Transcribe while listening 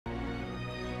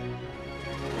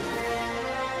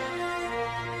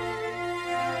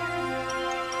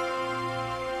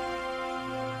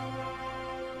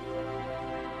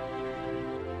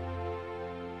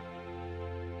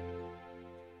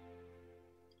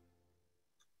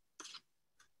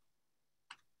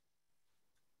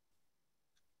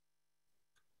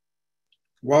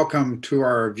Welcome to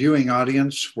our viewing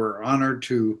audience. We're honored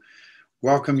to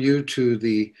welcome you to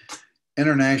the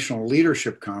International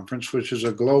Leadership Conference, which is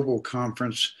a global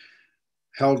conference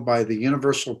held by the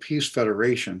Universal Peace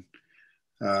Federation.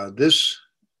 This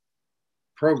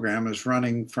program is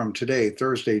running from today,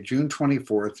 Thursday, June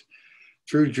 24th,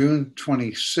 through June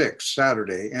 26th,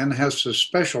 Saturday, and has a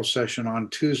special session on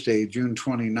Tuesday, June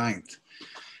 29th.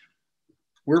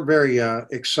 We're very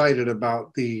excited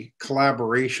about the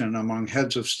collaboration among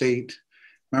heads of state,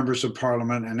 members of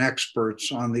parliament, and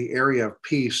experts on the area of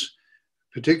peace,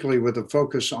 particularly with a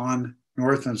focus on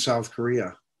North and South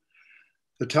Korea.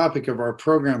 The topic of our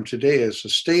program today is the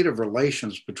state of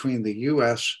relations between the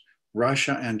US,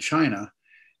 Russia, and China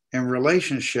in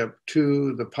relationship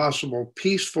to the possible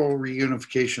peaceful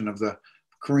reunification of the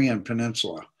Korean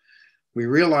Peninsula. We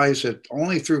realize that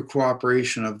only through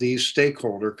cooperation of these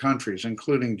stakeholder countries,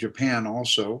 including Japan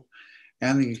also,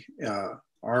 and the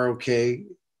ROK,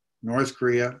 North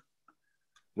Korea,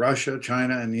 Russia,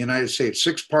 China, and the United States,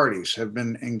 6 parties have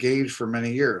been engaged for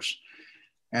many years.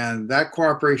 And that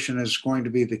cooperation is going to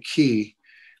be the key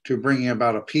to bringing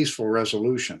about a peaceful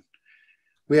resolution.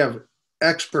 We have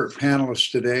expert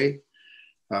panelists today,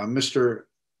 Mr.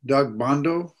 Doug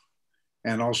Bandow,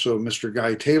 and also Mr.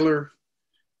 Guy Taylor,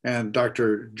 and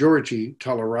Dr. Georgy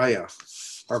Toloraya.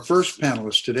 Our first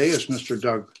panelist today is Mr.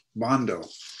 Doug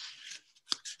Bandow.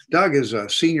 Doug is a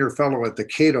senior fellow at the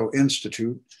Cato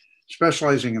Institute,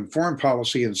 specializing in foreign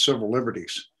policy and civil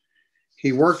liberties.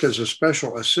 He worked as a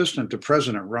special assistant to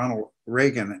President Ronald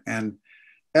Reagan and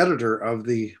editor of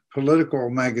the political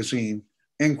magazine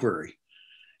Inquiry.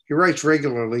 He writes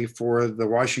regularly for the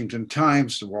Washington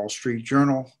Times, the Wall Street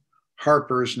Journal,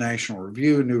 Harper's, National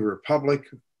Review, New Republic,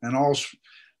 and all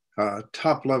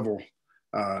top-level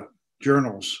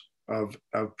journals of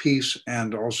peace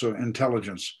and also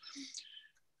intelligence.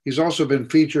 He's also been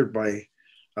featured by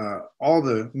all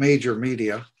the major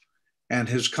media, and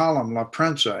his column, La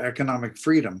Prensa, Economic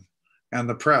Freedom and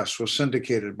the Press, was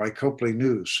syndicated by Copley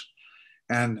News.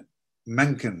 And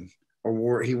Mencken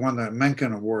Award, he won the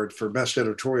Mencken Award for Best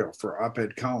Editorial for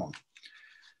op-ed column.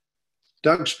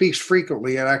 Doug speaks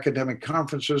frequently at academic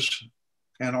conferences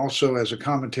and also as a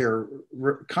commentator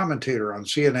on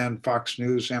CNN, Fox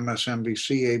News,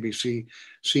 MSNBC, ABC,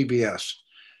 CBS.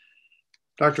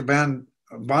 Dr.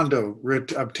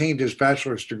 Bandow obtained his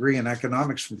bachelor's degree in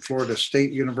economics from Florida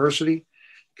State University,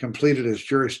 completed his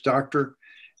Juris Doctor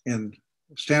in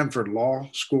Stanford Law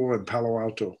School in Palo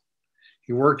Alto.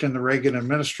 He worked in the Reagan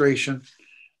administration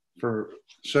for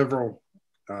several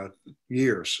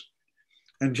years.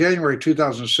 In January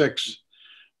 2006,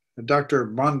 Dr.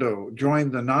 Bandow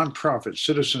joined the nonprofit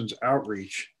Citizens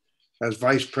Outreach as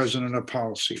Vice President of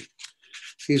Policy.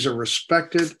 He's a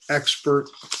respected expert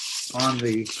on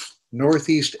the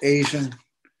Northeast Asian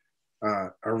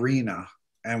arena,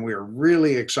 and we're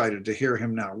really excited to hear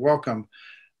him now. Welcome,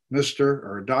 Mr.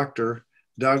 or Dr.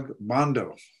 Doug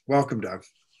Bandow. Welcome, Doug.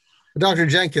 Dr.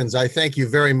 Jenkins, I thank you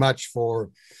very much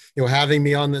for having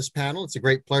me on this panel. It's a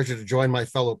great pleasure to join my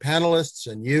fellow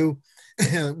panelists and you.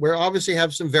 We obviously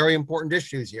have some very important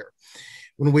issues here.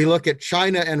 When we look at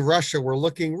China and Russia, we're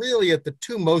looking really at the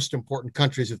 2 most important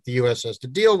countries that the U.S. has to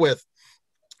deal with.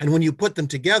 And when you put them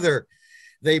together,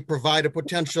 they provide a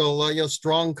potential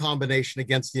strong combination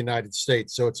against the United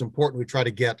States. So it's important we try to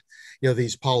get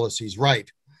these policies right.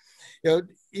 You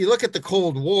look at the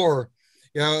Cold War.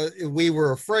 We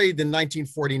were afraid in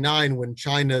 1949 when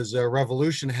China's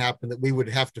revolution happened that we would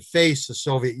have to face the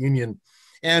Soviet Union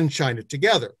and China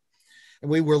together. And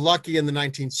we were lucky in the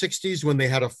 1960s when they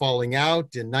had a falling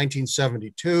out. In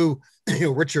 1972,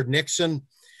 Richard Nixon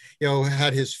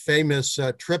had his famous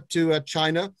trip to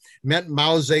China, met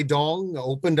Mao Zedong,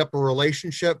 opened up a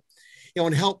relationship,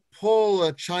 and helped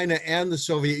pull China and the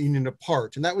Soviet Union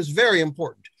apart. And that was very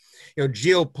important.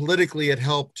 Geopolitically, it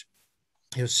helped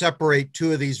separate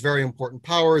 2 of these very important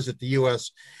powers that the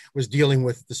U.S. was dealing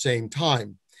with at the same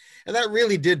time. And that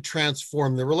really did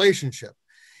transform the relationship.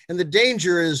 And the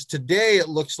danger is today it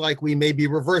looks like we may be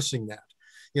reversing that.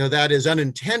 That is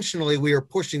unintentionally we are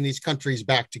pushing these countries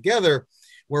back together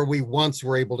where we once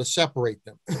were able to separate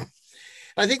them.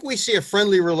 I think we see a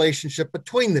friendly relationship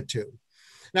between the 2.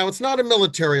 Now, it's not a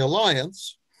military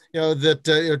alliance,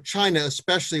 that China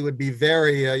especially would be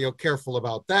very careful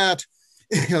about that.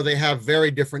 They have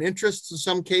very different interests in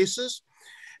some cases.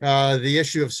 The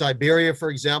issue of Siberia, for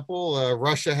example,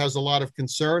 Russia has a lot of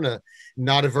concern,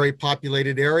 not a very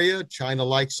populated area. China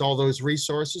likes all those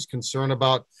resources, concern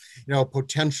about,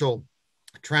 potential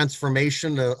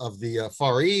transformation of the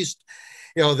Far East.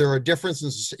 There are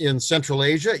differences in Central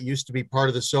Asia. It used to be part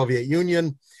of the Soviet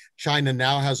Union. China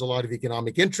now has a lot of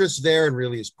economic interests there and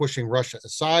really is pushing Russia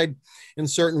aside in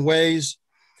certain ways.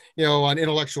 On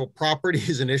intellectual property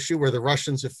is an issue where the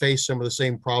Russians have faced some of the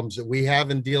same problems that we have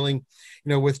in dealing,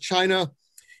 with China.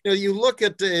 You look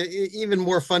at even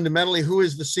more fundamentally, who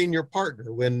is the senior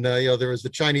partner? When, there was the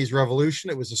Chinese Revolution,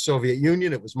 it was the Soviet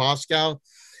Union, it was Moscow.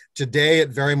 Today, it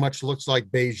very much looks like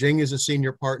Beijing is a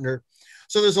senior partner.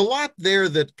 So there's a lot there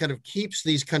that kind of keeps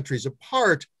these countries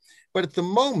apart. But at the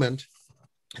moment,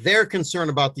 their concern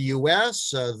about the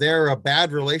U.S., their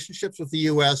bad relationships with the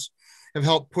U.S. have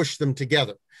helped push them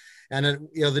together. And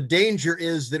the danger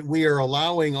is that we are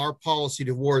allowing our policy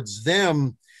towards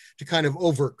them to kind of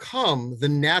overcome the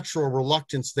natural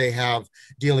reluctance they have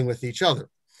dealing with each other.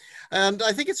 And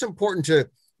I think it's important to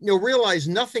realize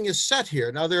nothing is set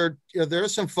here. Now, there are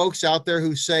some folks out there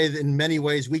who say that in many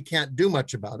ways we can't do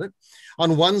much about it.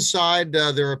 On one side,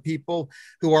 there are people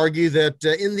who argue that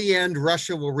in the end,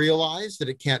 Russia will realize that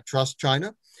it can't trust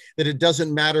China, that it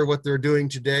doesn't matter what they're doing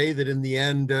today, that in the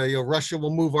end, Russia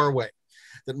will move our way,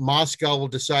 that Moscow will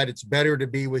decide it's better to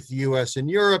be with the US and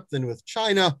Europe than with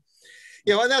China.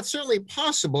 And that's certainly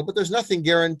possible, but there's nothing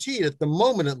guaranteed. At the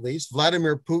moment, at least,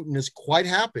 Vladimir Putin is quite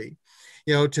happy,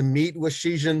 to meet with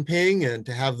Xi Jinping and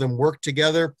to have them work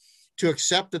together, to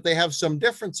accept that they have some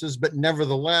differences, but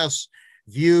nevertheless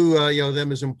view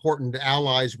them as important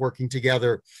allies working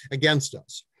together against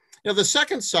us. The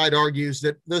second side argues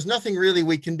that there's nothing really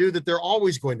we can do, that they're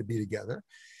always going to be together.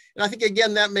 And I think,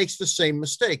 again, that makes the same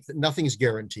mistake, that nothing's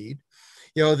guaranteed.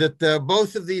 That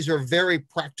both of these are very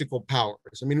practical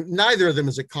powers. I mean, neither of them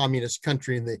is a communist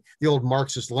country in the old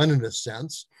Marxist-Leninist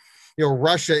sense.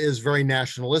 Russia is very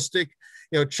nationalistic.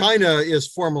 China is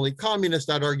formally communist.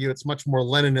 I'd argue it's much more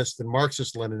Leninist than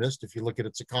Marxist-Leninist if you look at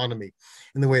its economy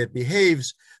and the way it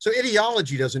behaves. So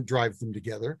ideology doesn't drive them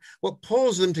together. What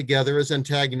pulls them together is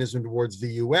antagonism towards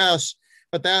the US,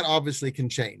 but that obviously can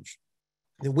change.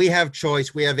 We have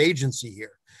choice, we have agency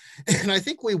here. And I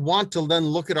think we want to then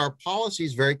look at our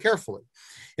policies very carefully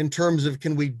in terms of,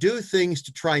 can we do things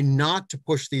to try not to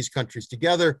push these countries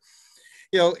together?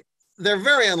 They're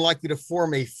very unlikely to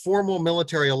form a formal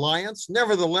military alliance.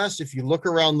 Nevertheless, if you look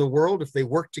around the world, if they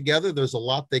work together, there's a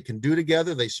lot they can do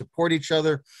together. They support each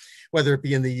other, whether it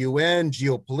be in the UN,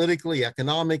 geopolitically,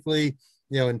 economically,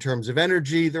 in terms of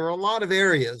energy. There are a lot of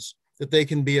areas that they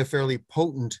can be a fairly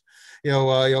potent,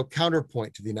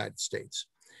 counterpoint to the United States.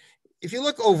 If you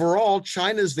look overall,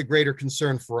 China is the greater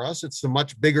concern for us. It's the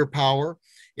much bigger power.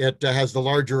 It has the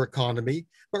larger economy.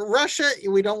 But Russia,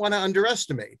 we don't want to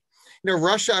underestimate.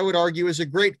 Russia, I would argue, is a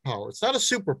great power. It's not a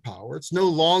superpower. It's no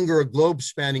longer a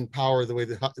globe-spanning power the way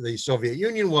the Soviet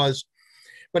Union was,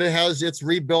 but it's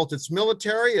rebuilt its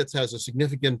military. It has a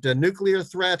significant nuclear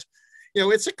threat.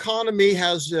 Its economy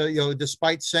has,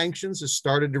 despite sanctions, has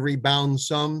started to rebound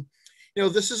some.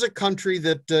 This is a country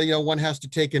that, one has to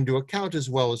take into account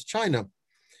as well as China.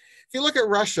 If you look at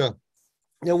Russia,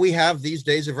 we have these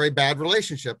days a very bad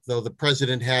relationship, though the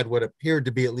president had what appeared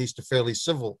to be at least a fairly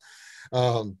civil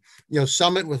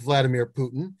summit with Vladimir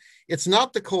Putin. It's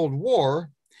not the Cold War,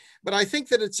 but I think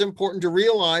that it's important to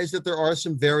realize that there are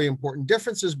some very important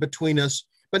differences between us,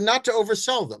 but not to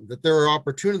oversell them, that there are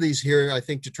opportunities here, I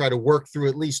think, to try to work through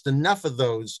at least enough of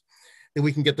those that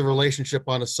we can get the relationship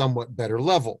on a somewhat better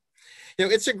level.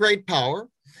 It's a great power,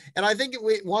 and I think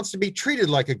it wants to be treated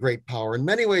like a great power. In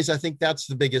many ways, I think that's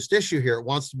the biggest issue here. It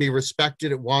wants to be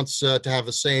respected. It wants to have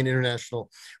a say in international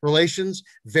relations,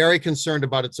 very concerned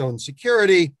about its own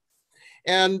security.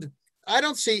 And I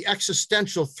don't see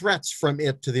existential threats from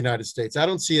it to the United States. I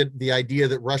don't see the idea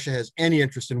that Russia has any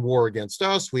interest in war against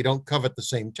us. We don't covet the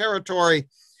same territory.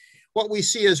 What we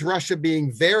see is Russia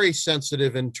being very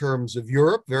sensitive in terms of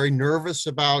Europe, very nervous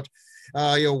about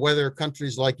whether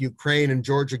countries like Ukraine and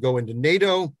Georgia go into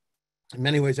NATO. In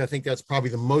many ways, I think that's probably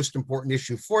the most important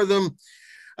issue for them.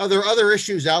 There are other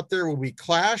issues out there where we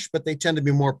clash, but they tend to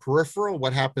be more peripheral.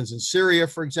 What happens in Syria,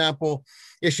 for example,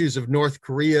 issues of North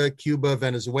Korea, Cuba,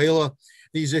 Venezuela.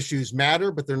 These issues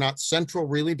matter, but they're not central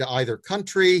really to either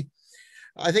country.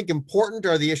 I think important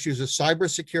are the issues of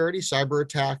cybersecurity, cyber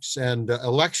attacks, and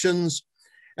elections.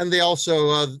 And they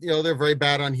also, they're very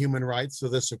bad on human rights. So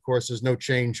this, of course, is no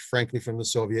change, frankly, from the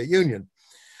Soviet Union.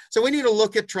 So we need to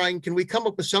look at can we come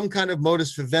up with some kind of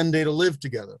modus vivendi to live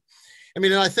together? I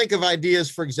mean, and I think of ideas,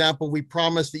 for example, we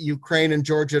promise that Ukraine and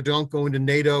Georgia don't go into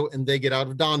NATO and they get out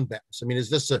of Donbass. I mean, is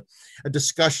this a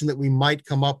discussion that we might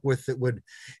come up with that would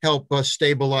help us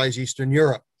stabilize Eastern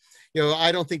Europe?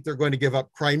 I don't think they're going to give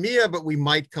up Crimea, but we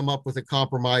might come up with a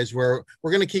compromise where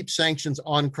we're going to keep sanctions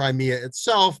on Crimea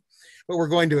itself, but we're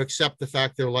going to accept the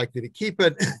fact they're likely to keep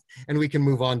it, and we can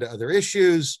move on to other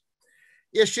issues.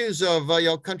 Issues of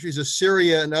countries of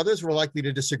Syria and others we're likely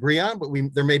to disagree on, but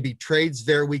there may be trades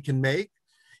there we can make.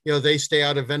 They stay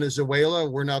out of Venezuela.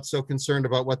 We're not so concerned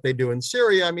about what they do in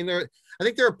Syria. I mean, I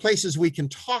think there are places we can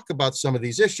talk about some of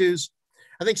these issues.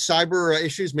 I think cyber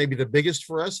issues may be the biggest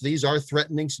for us. These are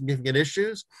threatening significant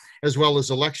issues, as well as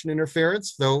election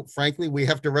interference, though, frankly, we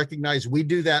have to recognize we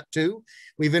do that too.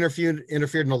 We've interfered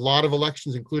in a lot of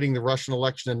elections, including the Russian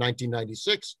election in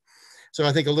 1996. So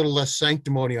I think a little less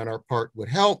sanctimony on our part would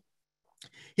help.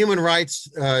 Human rights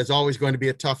is always going to be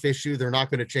a tough issue. They're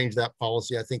not going to change that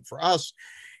policy, I think, for us.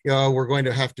 We're going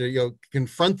to have to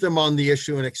confront them on the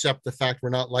issue and accept the fact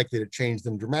we're not likely to change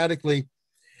them dramatically.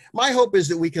 My hope is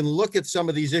that we can look at some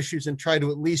of these issues and try to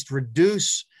at least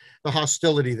reduce the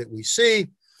hostility that we see,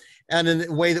 and in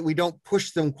a way that we don't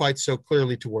push them quite so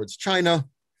clearly towards China.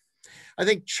 I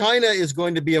think China is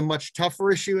going to be a much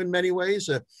tougher issue in many ways.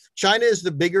 China is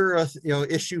the bigger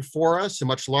issue for us, a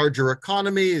much larger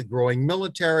economy, a growing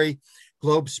military,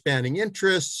 globe-spanning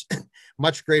interests,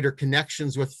 much greater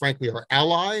connections with, frankly, our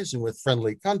allies and with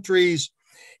friendly countries.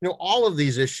 All of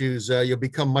these issues you'll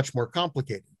become much more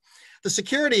complicated. The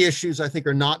security issues, I think,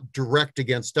 are not direct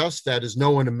against us. That is, no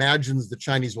one imagines the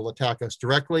Chinese will attack us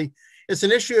directly. It's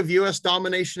an issue of U.S.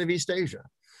 domination of East Asia.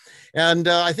 And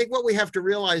I think what we have to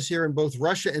realize here in both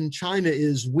Russia and China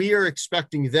is we are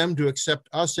expecting them to accept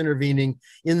us intervening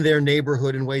in their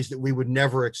neighborhood in ways that we would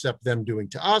never accept them doing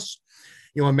to us.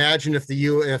 Imagine if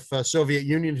the Soviet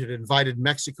Union had invited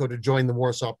Mexico to join the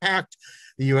Warsaw Pact,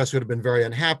 the U.S. would have been very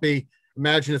unhappy.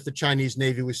 Imagine if the Chinese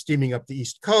Navy was steaming up the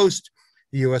East Coast,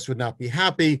 the U.S. would not be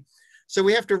happy. So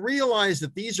we have to realize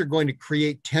that these are going to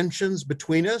create tensions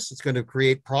between us. It's going to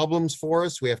create problems for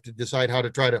us. We have to decide how to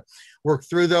try to work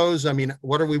through those. I mean,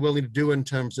 what are we willing to do in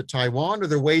terms of Taiwan? Are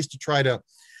there ways to try to,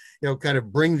 kind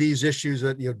of bring these issues,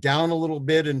 down a little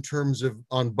bit in terms of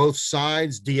on both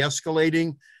sides,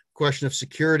 de-escalating? Question of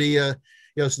security, so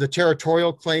the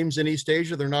territorial claims in East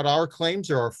Asia, they're not our claims,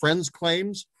 they're our friends'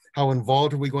 claims. How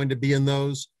involved are we going to be in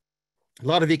those? A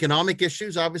lot of economic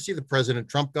issues, obviously, that President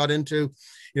Trump got into,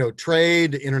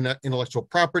 trade, intellectual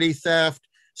property theft,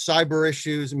 cyber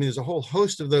issues. I mean, there's a whole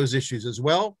host of those issues as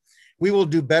well. We will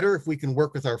do better if we can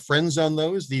work with our friends on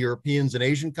those, the Europeans and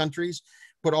Asian countries,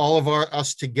 put all of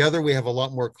us together. We have a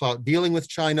lot more clout dealing with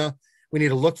China. We need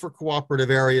to look for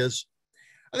cooperative areas.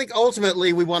 I think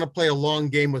ultimately we want to play a long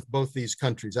game with both these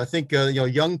countries. I think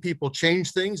young people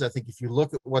change things. I think if you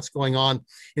look at what's going on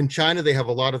in China, they have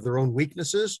a lot of their own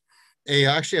weaknesses.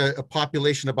 Actually a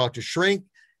population about to shrink,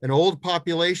 an old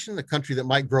population, a country that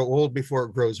might grow old before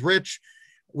it grows rich.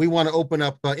 We want to open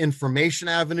up information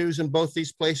avenues in both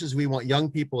these places. We want young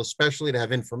people especially to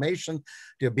have information,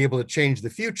 to be able to change the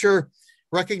future,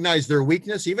 recognize their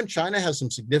weakness. Even China has some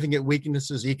significant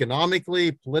weaknesses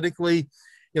economically, politically.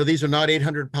 These are not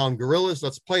 800-pound gorillas.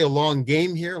 Let's play a long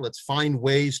game here. Let's find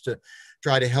ways to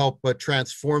try to help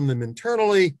transform them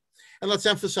internally. And let's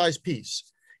emphasize peace.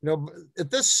 At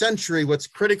this century, what's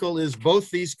critical is both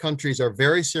these countries are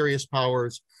very serious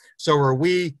powers. So are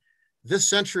we. This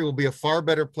century will be a far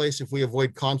better place if we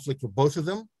avoid conflict with both of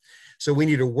them. So we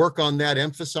need to work on that,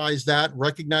 emphasize that,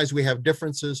 recognize we have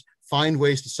differences, find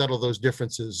ways to settle those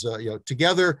differences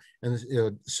together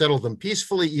and settle them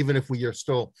peacefully, even if we are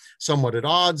still somewhat at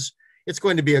odds. It's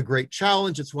going to be a great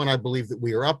challenge. It's one I believe that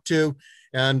we are up to.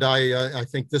 And I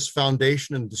think this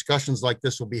foundation and discussions like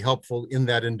this will be helpful in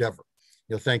that endeavor.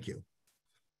 Thank you.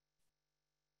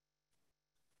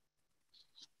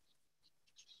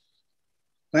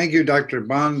 Thank you, Dr.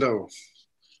 Bandow.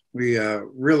 We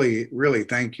really, really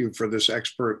thank you for this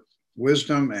expert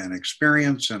wisdom and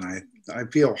experience, and I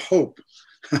feel hope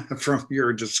from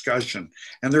your discussion.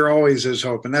 And there always is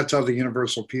hope, and that's how the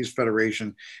Universal Peace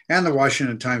Federation and the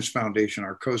Washington Times Foundation,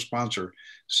 our co-sponsor,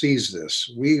 sees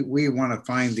this. We want to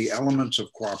find the elements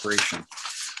of cooperation.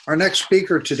 Our next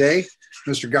speaker today,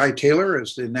 Mr. Guy Taylor,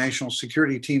 is the National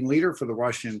Security Team Leader for the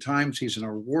Washington Times. He's an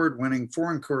award-winning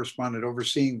foreign correspondent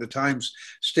overseeing the Times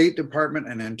State Department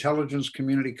and intelligence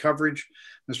community coverage.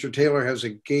 Mr. Taylor has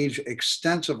engaged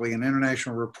extensively in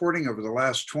international reporting over the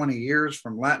last 20 years,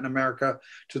 from Latin America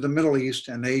to the Middle East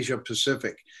and Asia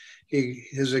Pacific.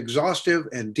 His exhaustive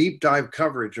and deep dive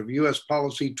coverage of U.S.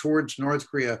 policy towards North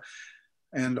Korea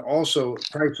and also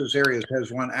crisis areas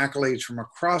has won accolades from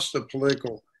across the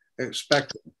political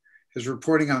spectrum. His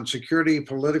reporting on security,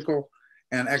 political,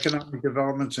 and economic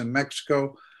developments in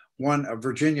Mexico won a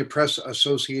Virginia Press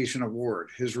Association award.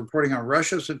 His reporting on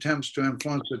Russia's attempts to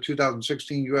influence the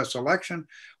 2016 U.S. election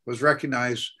was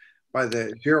recognized by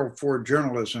the Gerald Ford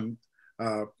Journalism.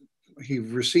 He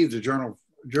received the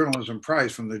Journalism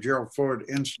Prize from the Gerald Ford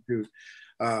Institute,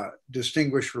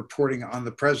 distinguished reporting on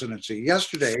the presidency.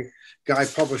 Yesterday, Guy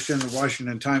published in the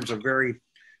Washington Times a very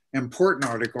important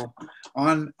article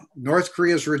on North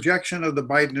Korea's rejection of the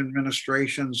Biden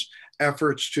administration's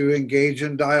efforts to engage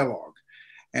in dialogue.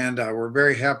 And we're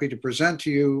very happy to present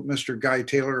to you Mr. Guy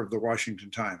Taylor of the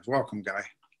Washington Times. Welcome, Guy.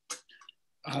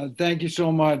 Thank you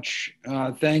so much.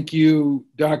 Thank you,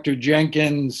 Dr.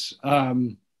 Jenkins.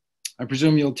 I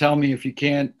presume you'll tell me if you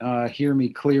can't hear me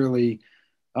clearly.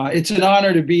 It's an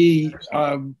honor to be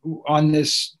on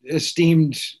this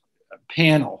esteemed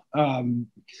panel.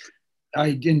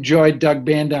 I enjoyed Doug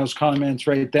Bandow's comments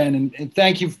right then, and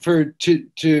thank you to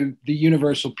the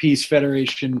Universal Peace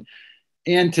Federation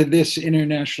and to this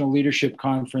International Leadership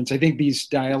Conference. I think these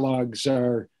dialogues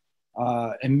are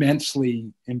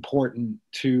immensely important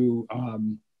to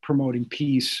promoting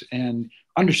peace and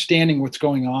understanding what's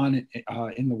going on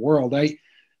in the world. I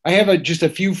have just a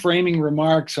few framing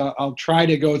remarks. I'll try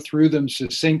to go through them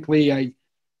succinctly.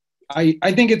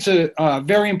 I think it's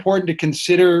very important to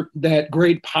consider that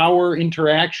great power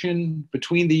interaction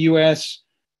between the U.S.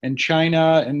 and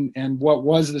China and what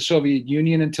was the Soviet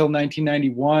Union until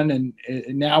 1991 and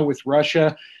now with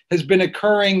Russia has been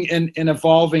occurring and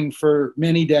evolving for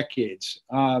many decades.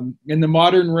 In the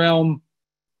modern realm,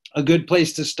 a good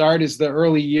place to start is the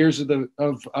early years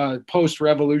of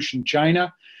post-revolution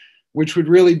China, which would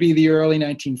really be the early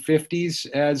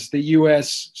 1950s as the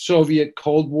U.S.-Soviet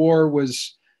Cold War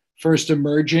was first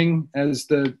emerging as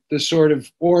the sort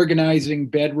of organizing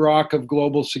bedrock of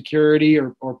global security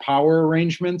or power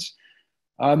arrangements.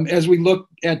 As we look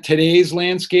at today's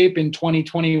landscape in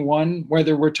 2021,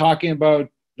 whether we're talking about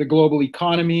the global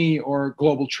economy or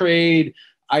global trade,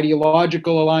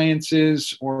 ideological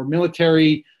alliances, or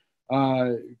military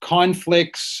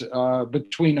conflicts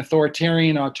between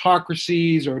authoritarian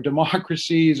autocracies or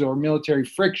democracies or military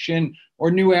friction or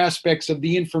new aspects of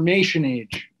the information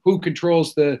age. Who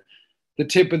controls the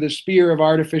tip of the spear of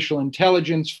artificial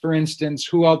intelligence, for instance?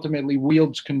 Who ultimately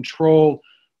wields control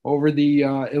over the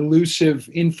elusive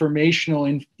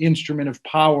informational instrument of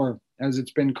power, as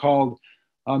it's been called?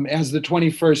 As the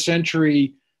 21st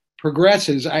century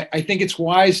progresses, I think it's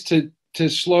wise to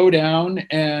slow down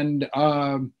and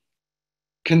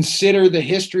consider the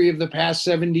history of the past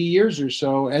 70 years or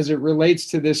so as it relates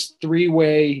to this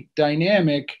three-way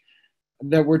dynamic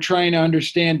that we're trying to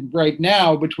understand right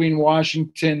now between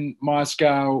Washington,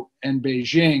 Moscow, and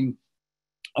Beijing.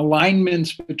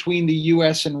 Alignments between the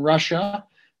US and Russia,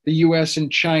 the US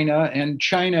and China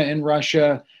and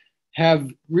Russia have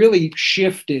really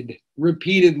shifted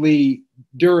repeatedly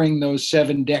during those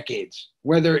 7 decades.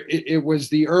 Whether it was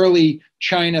the early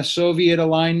China-Soviet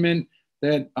alignment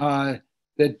that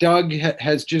Doug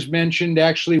has just mentioned,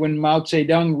 actually when Mao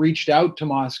Zedong reached out to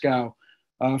Moscow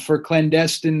for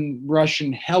clandestine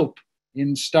Russian help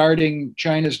in starting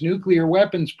China's nuclear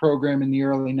weapons program in the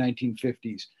early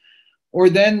 1950s. Or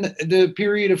then the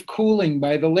period of cooling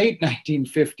by the late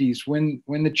 1950s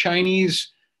when the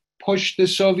Chinese pushed the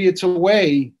Soviets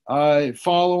away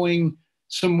following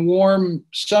some warm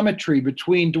symmetry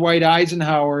between Dwight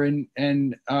Eisenhower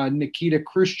and Nikita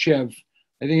Khrushchev.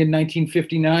 I think in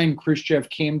 1959, Khrushchev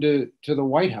came to the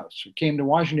White House, or came to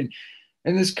Washington.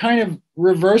 And this kind of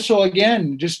reversal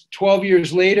again, just 12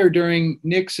 years later during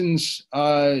Nixon's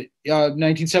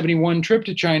 1971 trip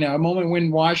to China, a moment when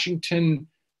Washington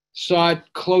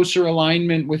sought closer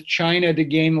alignment with China to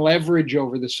gain leverage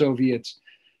over the Soviets.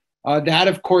 That,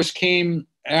 of course, came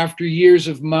after years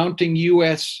of mounting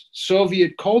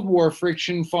US-Soviet Cold War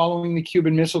friction following the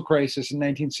Cuban Missile Crisis in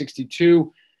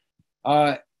 1962.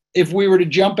 If we were to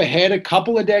jump ahead a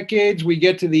couple of decades, we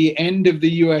get to the end of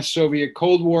the US-Soviet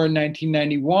Cold War in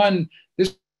 1991.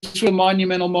 This was a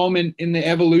monumental moment in the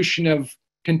evolution of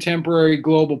contemporary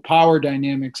global power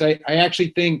dynamics. I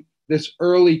actually think this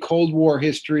early Cold War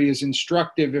history is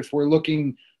instructive if we're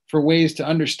looking for ways to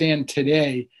understand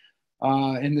today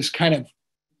and this kind of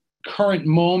current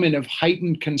moment of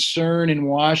heightened concern in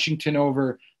Washington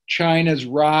over China's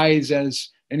rise as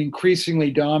an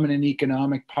increasingly dominant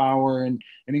economic power and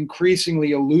an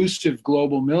increasingly elusive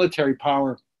global military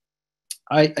power.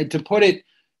 To put it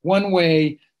one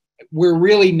way, we're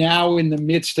really now in the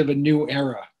midst of a new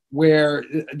era where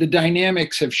the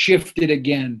dynamics have shifted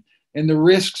again and the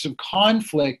risks of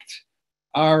conflict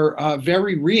are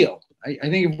very real. I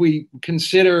think if we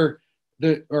consider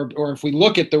or if we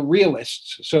look at the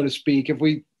realists, so to speak, if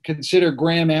we consider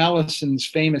Graham Allison's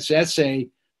famous essay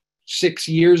 6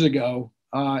 years ago,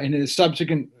 in a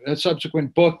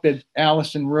subsequent book that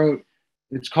Allison wrote,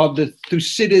 it's called the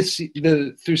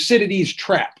Thucydides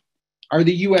Trap. are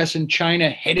the US and China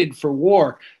headed for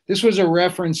war? This was a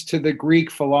reference to the Greek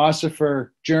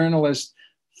philosopher, journalist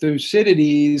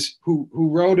Thucydides, who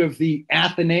wrote of the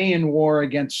Athenian war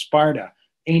against Sparta,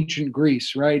 ancient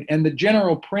Greece, right? And the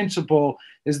general principle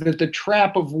is that the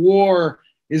trap of war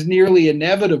is nearly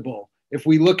inevitable if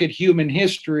we look at human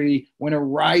history when a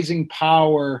rising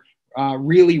power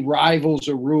really rivals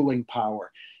a ruling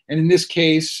power. And in this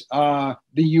case, the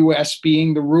US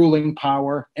being the ruling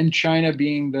power and China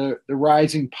being the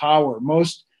rising power.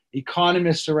 Most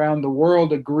economists around the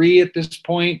world agree at this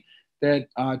point that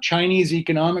Chinese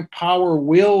economic power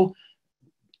will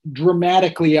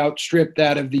dramatically outstrip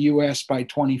that of the US by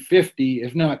 2050,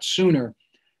 if not sooner.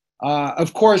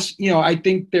 Of course, I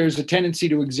think there's a tendency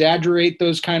to exaggerate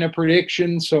those kind of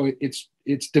predictions, so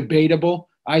it's debatable.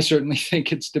 I certainly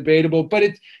think it's debatable, but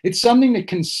it's something to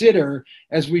consider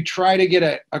as we try to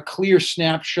get a clear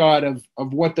snapshot of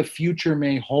what the future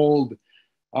may hold.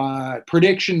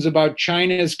 Predictions about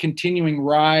China's continuing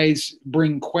rise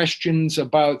bring questions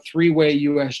about three-way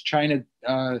U.S.-China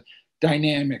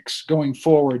dynamics going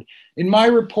forward. In my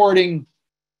reporting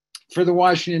for the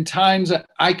Washington Times,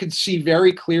 I could see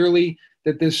very clearly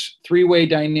that this three-way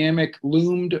dynamic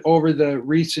loomed over the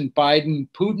recent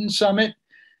Biden-Putin summit.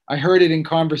 I heard it in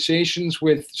conversations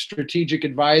with strategic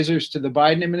advisors to the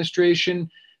Biden administration,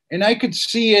 and I could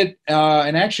see it,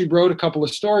 and actually wrote a couple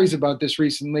of stories about this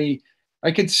recently.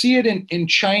 I could see it in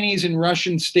Chinese and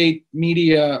Russian state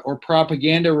media or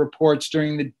propaganda reports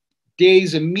during the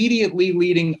days immediately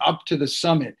leading up to the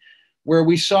summit, where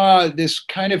we saw this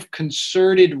kind of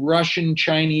concerted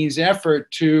Russian-Chinese effort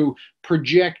to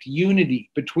project unity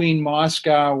between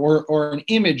Moscow, or an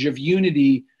image of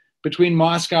unity between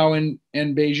Moscow and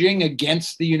Beijing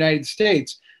against the United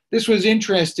States. This was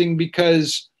interesting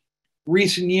because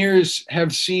recent years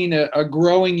have seen a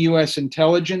growing US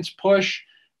intelligence push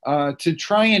to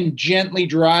try and gently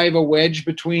drive a wedge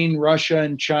between Russia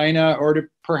and China, or to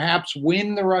perhaps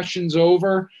win the Russians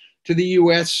over to the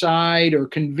US side, or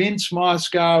convince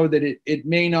Moscow that it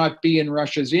may not be in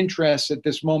Russia's interests at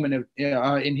this moment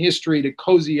in history to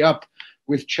cozy up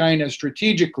with China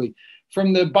strategically.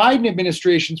 From the Biden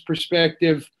administration's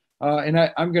perspective, and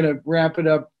I'm going to wrap it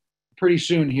up pretty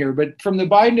soon here, but from the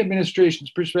Biden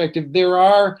administration's perspective, there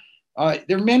are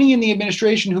many in the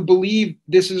administration who believe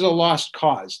this is a lost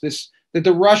cause, that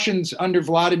the Russians under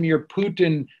Vladimir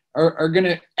Putin are going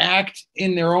to act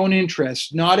in their own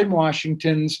interests, not in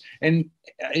Washington's, and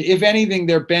if anything,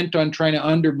 they're bent on trying to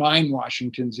undermine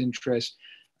Washington's interests.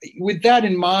 With that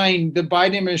in mind, the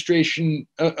Biden administration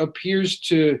appears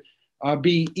to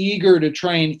be eager to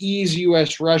try and ease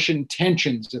US-Russian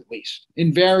tensions, at least,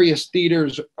 in various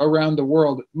theaters around the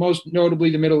world, most notably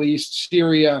the Middle East,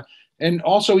 Syria, and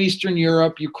also Eastern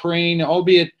Europe, Ukraine,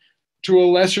 albeit to a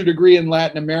lesser degree in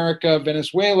Latin America,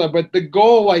 Venezuela. But the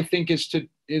goal, I think, is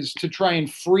to try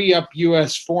and free up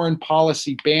US foreign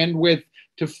policy bandwidth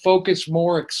to focus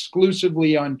more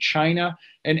exclusively on China,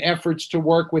 and efforts to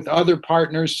work with other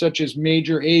partners such as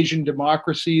major Asian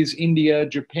democracies, India,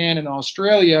 Japan, and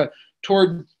Australia,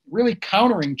 toward really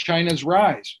countering China's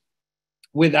rise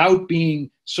without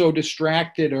being so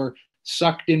distracted or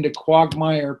sucked into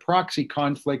quagmire proxy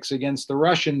conflicts against the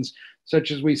Russians,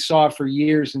 such as we saw for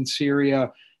years in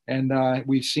Syria, and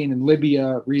we've seen in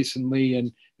Libya recently,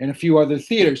 and a few other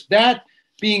theaters. That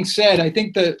being said, I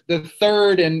think the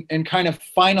third and kind of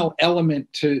final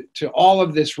element to all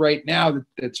of this right now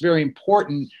that's very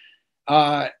important,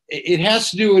 it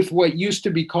has to do with what used to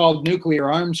be called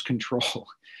nuclear arms control.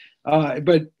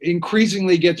 But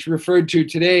increasingly gets referred to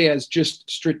today as just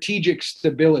strategic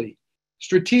stability.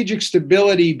 Strategic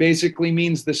stability basically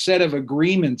means the set of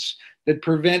agreements that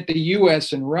prevent the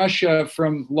US and Russia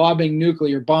from lobbing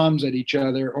nuclear bombs at each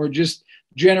other, or just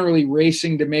generally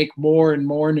racing to make more and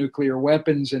more nuclear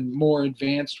weapons and more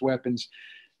advanced weapons.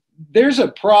 There's a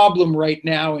problem right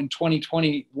now in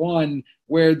 2021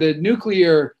 where the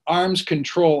nuclear arms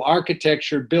control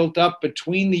architecture built up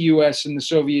between the US and the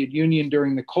Soviet Union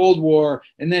during the Cold War,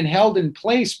 and then held in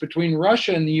place between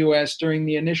Russia and the US during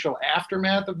the initial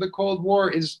aftermath of the Cold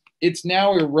War, it's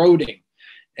now eroding.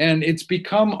 And it's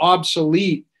become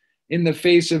obsolete in the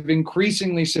face of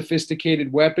increasingly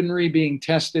sophisticated weaponry being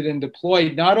tested and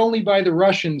deployed, not only by the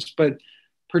Russians, but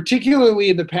particularly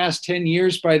in the past 10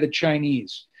 years by the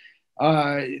Chinese.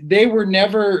 They were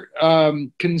never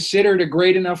considered a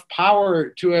great enough power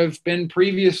to have been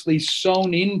previously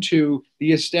sewn into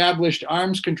the established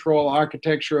arms control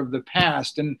architecture of the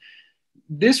past. And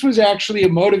this was actually a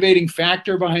motivating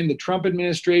factor behind the Trump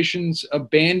administration's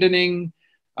abandoning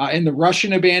and the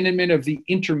Russian abandonment of the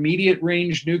Intermediate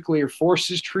Range Nuclear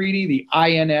Forces Treaty, the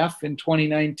INF, in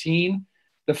 2019.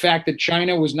 the fact that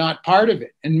China was not part of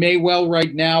it and may well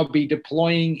right now be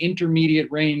deploying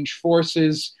intermediate range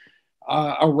forces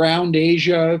around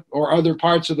Asia or other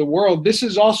parts of the world. This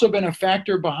has also been a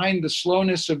factor behind the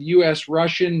slowness of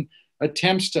US-Russian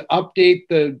attempts to update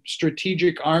the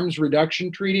Strategic Arms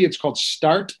Reduction Treaty. It's called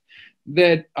START,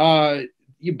 that Biden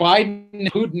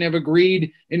and Putin have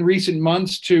agreed in recent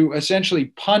months to essentially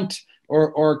punt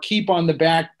or keep on the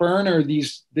back burner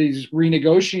these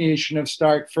renegotiation of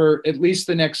START for at least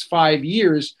the next 5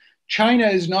 years. China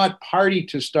is not party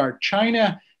to START.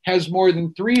 China has more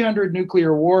than 300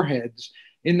 nuclear warheads.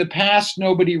 In the past,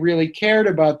 nobody really cared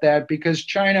about that because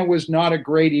China was not a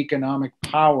great economic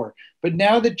power. But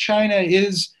now that China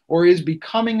is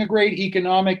becoming a great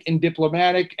economic and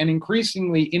diplomatic and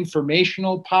increasingly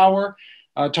informational power,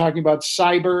 talking about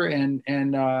cyber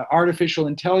and artificial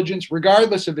intelligence,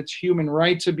 regardless of its human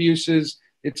rights abuses,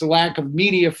 its lack of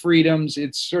media freedoms,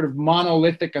 its sort of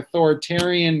monolithic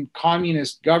authoritarian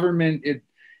communist government,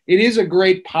 it is a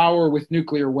great power with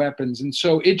nuclear weapons. And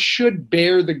so it should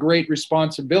bear the great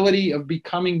responsibility of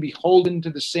becoming beholden to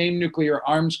the same nuclear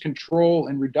arms control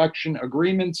and reduction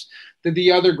agreements that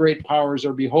the other great powers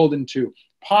are beholden to.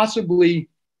 Possibly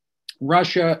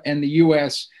Russia and the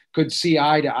US could see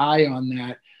eye to eye on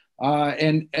that.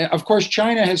 And of course,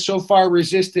 China has so far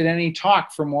resisted any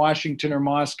talk from Washington or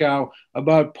Moscow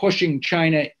about pushing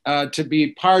China to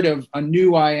be part of a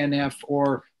new INF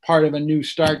or part of a new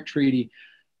START treaty.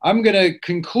 I'm going to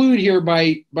conclude here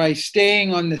by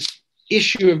staying on this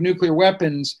issue of nuclear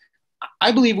weapons.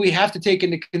 I believe we have to take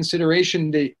into consideration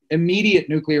the immediate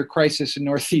nuclear crisis in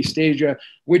Northeast Asia,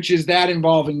 which is that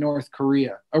involving North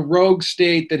Korea, a rogue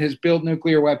state that has built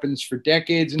nuclear weapons for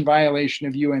decades in violation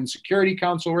of UN Security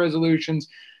Council resolutions.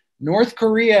 North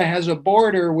Korea has a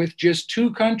border with just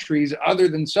two countries other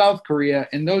than South Korea,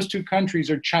 and those two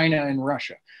countries are China and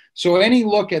Russia. So any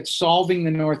look at solving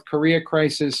the North Korea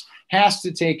crisis has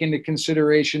to take into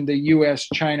consideration the US,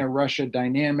 China, Russia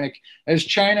dynamic, as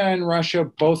China and Russia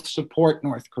both support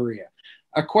North Korea.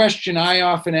 A question I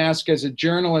often ask as a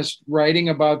journalist writing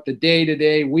about the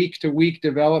day-to-day, week-to-week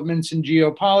developments in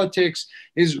geopolitics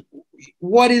is,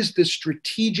 what is the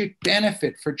strategic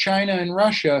benefit for China and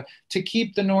Russia to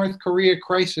keep the North Korea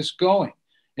crisis going?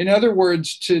 In other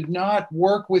words, to not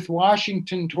work with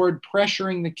Washington toward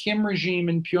pressuring the Kim regime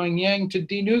in Pyongyang to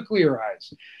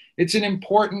denuclearize. It's an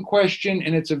important question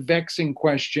and it's a vexing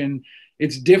question.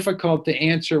 It's difficult to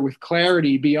answer with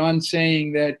clarity beyond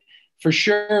saying that for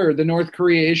sure the North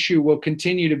Korea issue will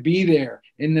continue to be there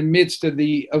in the midst of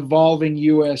the evolving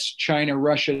US, China,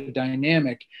 Russia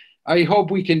dynamic. I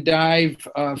hope we can dive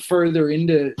further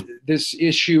into this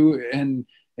issue and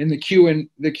in the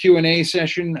Q&A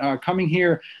session coming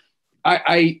here.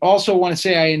 I also want to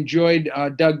say I enjoyed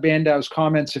Doug Bandow's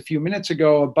comments a few minutes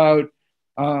ago about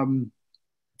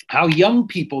how young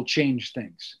people change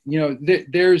things. You know,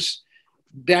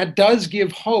 that does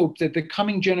give hope that the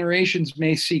coming generations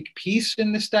may seek peace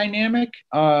in this dynamic.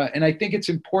 And I think it's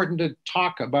important to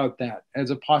talk about that as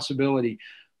a possibility.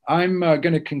 I'm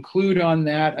going to conclude on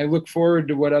that. I look forward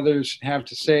to what others have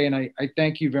to say, and I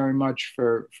thank you very much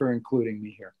for including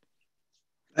me here.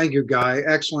 Thank you, Guy.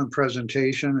 Excellent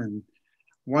presentation. And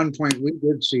one point we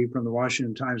did see from the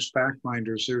Washington Times fact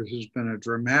finders, there has been a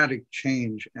dramatic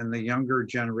change in the younger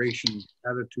generation's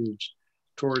attitudes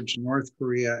towards North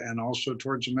Korea and also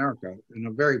towards America, in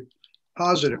a very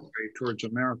positive way towards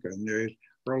America. In the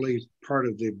early part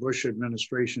of the Bush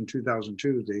administration,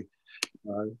 2002, the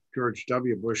George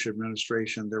W. Bush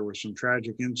administration, there were some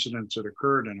tragic incidents that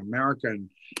occurred in America and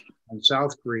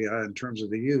South Korea in terms of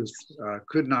the youth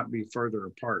could not be further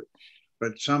apart.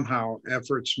 But somehow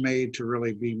efforts made to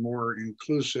really be more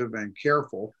inclusive and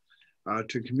careful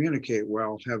to communicate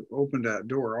well have opened that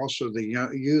door. Also, the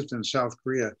youth in South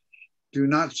Korea do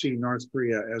not see North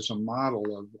Korea as a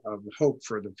model of hope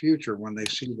for the future when they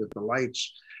see that the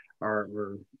lights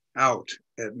are out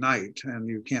at night and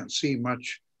you can't see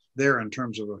much there in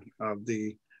terms of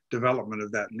the development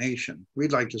of that nation.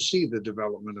 We'd like to see the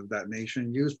development of that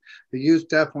nation. The youth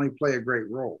definitely play a great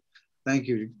role. Thank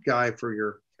you, Guy, for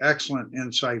your excellent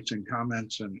insights and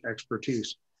comments and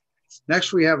expertise.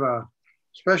 Next, we have a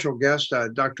special guest,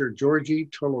 Dr. Georgy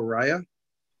Toloraya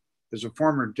is a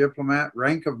former diplomat,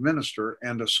 rank of minister,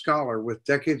 and a scholar with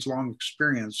decades-long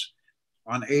experience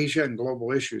on Asia and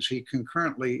global issues. He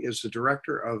concurrently is the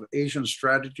director of Asian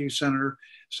Strategy Center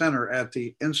at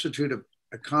the Institute of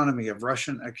Economy of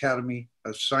Russian Academy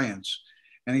of Science.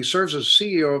 And he serves as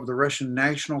CEO of the Russian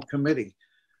National Committee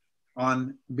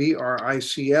on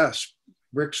BRICS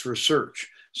research.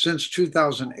 Since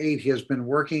 2008, he has been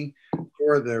working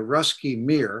for the Ruski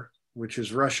Mir, which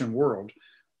is Russian World,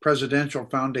 Presidential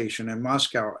Foundation in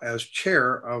Moscow as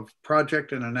chair of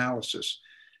project and analysis,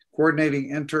 coordinating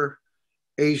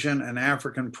inter-Asian and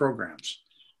African programs.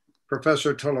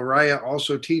 Professor Toloraya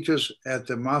also teaches at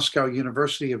the Moscow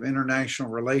University of International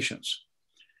Relations.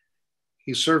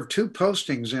 He served 2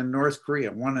 postings in North Korea,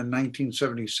 one in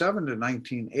 1977 to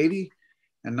 1980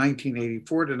 and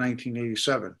 1984 to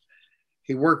 1987.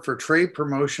 He worked for trade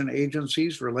promotion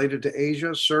agencies related to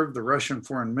Asia, served at the Russian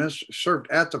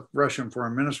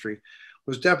Foreign Ministry,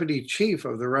 was deputy chief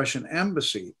of the Russian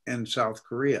embassy in South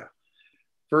Korea,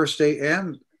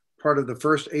 and part of the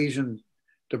First Asian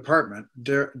Department,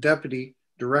 Deputy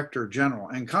Director General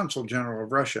and Consul General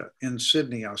of Russia in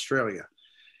Sydney, Australia.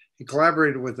 He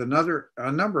collaborated with a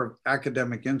number of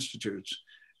academic institutes,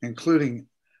 including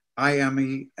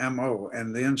IMEMO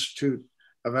and the Institute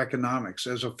of Economics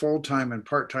as a full-time and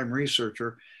part-time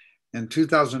researcher. In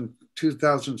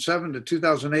 2007 to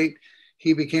 2008,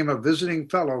 he became a visiting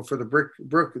fellow for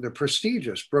the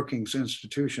prestigious Brookings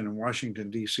Institution in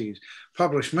Washington, D.C.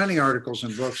 Published many articles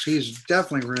and books. He's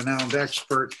definitely a renowned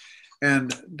expert.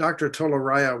 And Dr.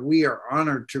 Toloraya, we are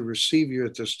honored to receive you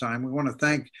at this time. We want to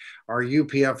thank our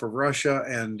UPF of Russia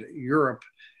and Europe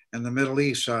and the Middle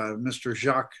East, Mr.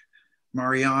 Jacques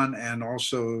Marion, and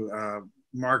also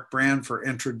Mark Brand for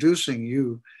introducing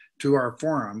you to our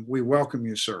forum. We welcome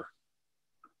you, sir.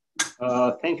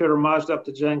 Thank you very much,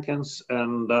 Dr. Jenkins.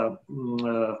 And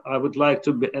I would like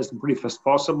to be as brief as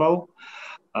possible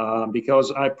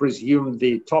because I presume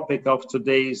the topic of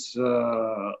today's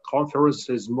conference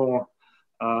is more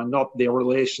not the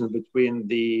relation between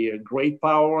the great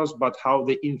powers, but how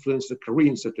they influence the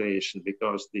Korean situation,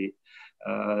 because the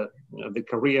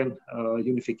Korean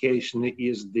unification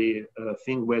is the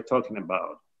thing we're talking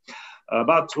about.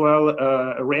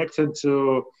 Reacting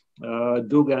to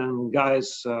Doug and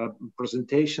Guy's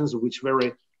presentations, which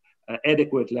very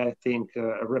adequately, I think,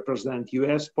 represent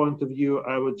US point of view,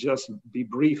 I would just be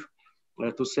brief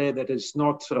to say that it's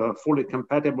not fully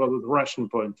compatible with Russian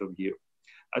point of view.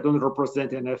 I don't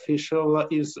represent an official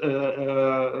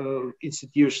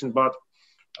institution, but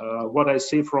what I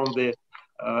see from the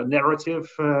narrative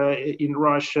in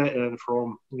Russia and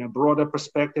from a broader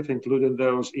perspective, including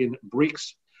those in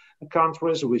BRICS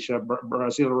countries, which are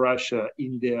Brazil, Russia,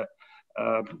 India,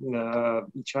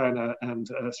 China, and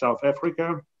South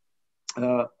Africa.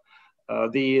 The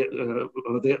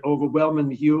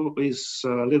overwhelming view is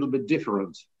a little bit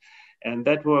different. And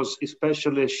that was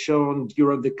especially shown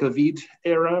during the COVID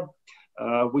era,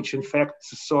 which in fact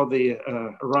saw the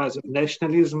rise of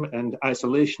nationalism and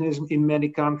isolationism in many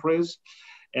countries,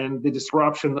 and the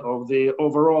disruption of the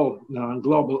overall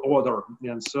global order.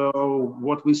 And so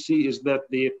what we see is that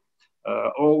the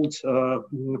old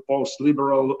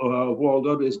post-liberal world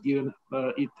order is given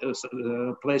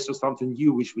place to something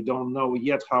new, which we don't know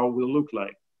yet how it will look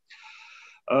like.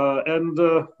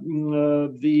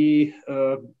 The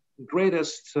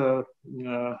greatest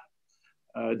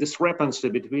discrepancy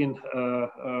between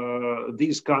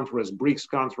these countries, BRICS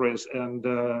countries, and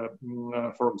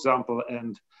for example,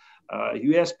 and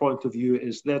US point of view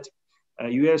is that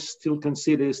US still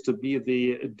considers to be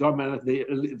the dominant,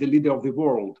 the leader of the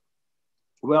world.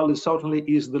 Well, it certainly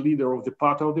is the leader of the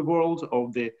part of the world,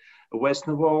 of the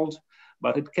Western world,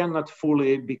 but it cannot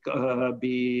fully be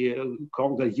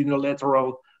called a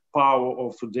unilateral power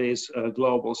of today's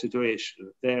global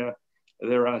situation. There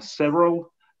are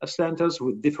several centers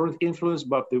with different influence,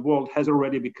 but the world has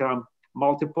already become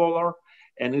multipolar,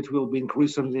 and it will be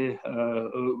increasingly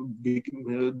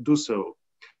do so.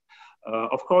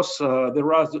 Of course, the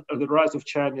rise of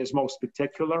China is most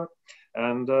spectacular,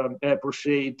 and I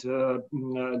appreciate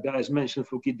guys mentioned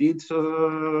Fukidid,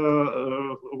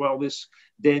 well, this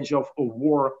danger of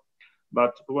war,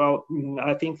 but well,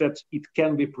 I think that it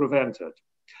can be prevented.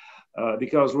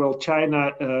 Because, well,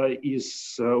 China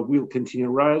will continue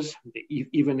to rise,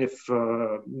 even if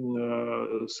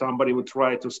somebody would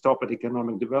try to stop at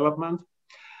economic development.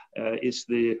 It's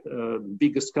the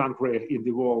biggest country in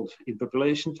the world in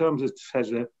population terms. It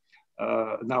has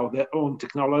now their own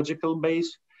technological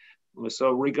base.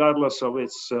 So regardless of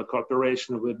its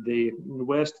cooperation with the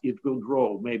West, it will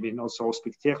grow. Maybe not so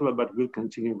spectacular, but will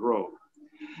continue to grow.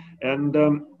 And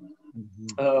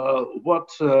well,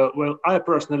 I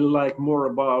personally like more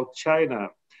about China,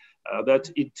 that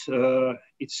it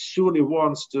surely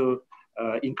wants to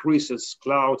increase its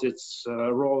clout, its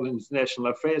role in international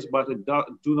affairs, but it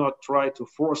do not try to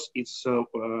force its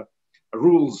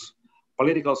rules,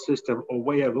 political system, or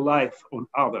way of life on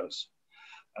others.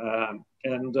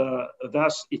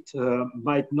 Thus, it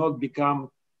might not become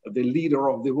the leader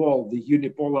of the world, the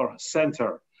unipolar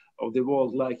center of the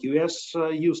world like US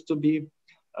used to be.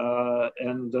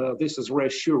 and this is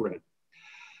reassuring.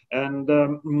 And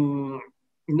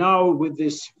now with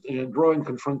this growing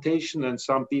confrontation, and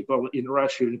some people in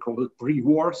Russia call it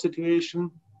pre-war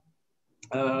situation,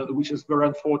 which is very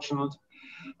unfortunate,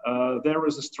 there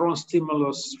is a strong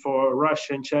stimulus for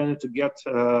Russia and China to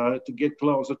get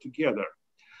closer together.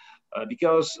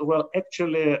 Because, well,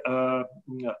 actually,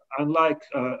 unlike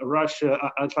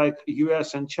Russia, unlike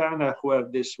US and China, who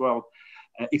have this, well,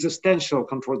 existential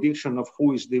contradiction of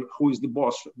who is the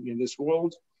boss in this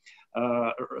world,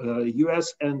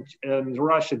 US and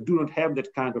Russia do not have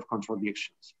that kind of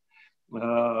contradictions.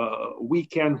 We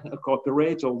can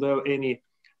cooperate, although any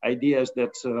ideas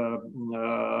that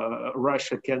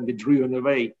Russia can be driven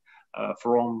away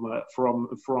from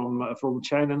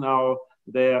China now,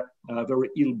 they're very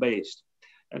ill-based.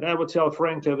 And I would tell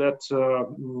frankly that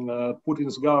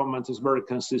Putin's government is very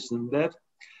consistent in that.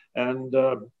 And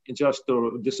just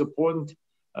to disappoint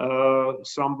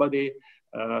somebody,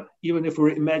 even if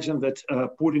we imagine that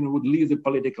Putin would leave the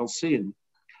political scene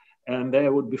and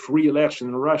there would be free election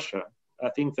in Russia, I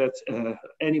think that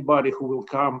anybody who will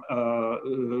come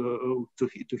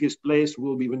to his place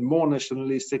will be even more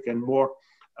nationalistic and more,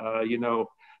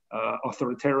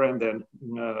 authoritarian than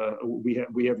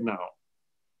we have now.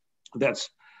 That's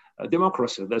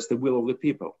democracy. That's the will of the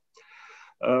people.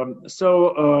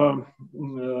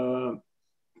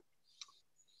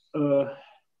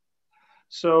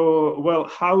 Well,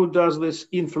 how does this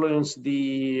influence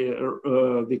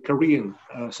the Korean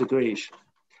situation?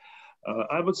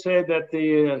 I would say that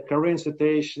the Korean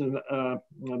situation,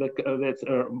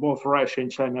 that both Russia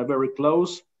and China are very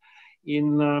close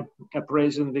in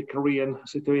appraising the Korean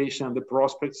situation and the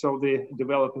prospects of the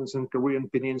developments in Korean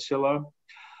Peninsula,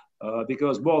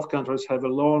 because both countries have a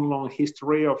long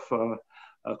history of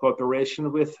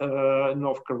cooperation with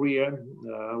North Korea.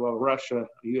 Well, Russia,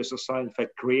 USSR, in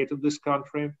fact, created this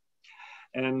country,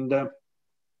 and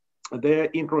they're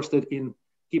interested in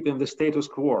keeping the status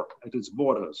quo at its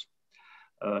borders.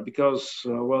 Because,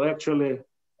 well, actually,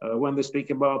 when they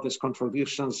speak about these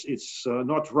contradictions, it's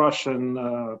not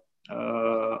Russian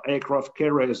aircraft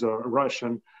carriers or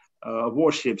Russian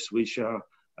warships which are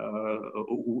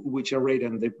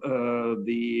raiding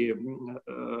the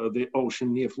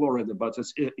ocean near Florida, but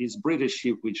it's British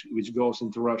ship which goes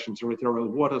into Russian territorial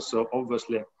waters. So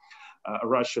obviously,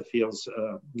 Russia feels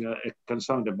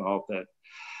concerned about that.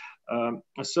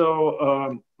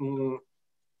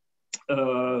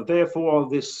 Therefore,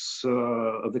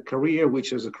 the Korea,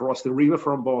 which is across the river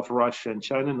from both Russia and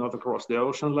China, not across the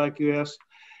ocean like US,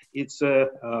 it's a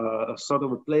sort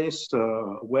of a place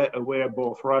where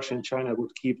both Russia and China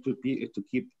would keep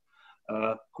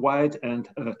quiet and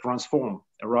transform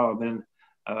rather than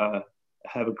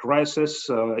have a crisis,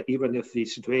 even if the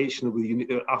situation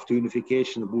after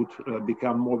unification would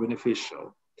become more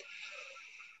beneficial.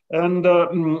 And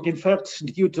in fact,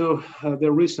 due to the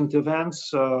recent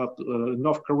events,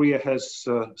 North Korea has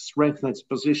strengthened its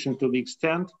position to the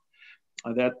extent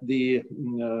that the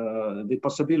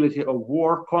possibility of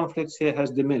war conflicts here has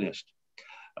diminished.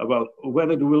 Well,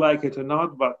 whether do we like it or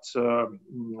not, but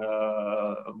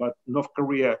North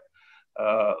Korea,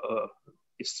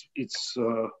 it's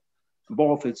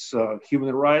both its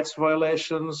human rights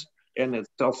violations and its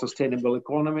self-sustainable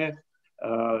economy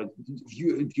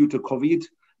due to COVID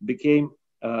became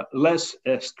less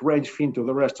a strange thing to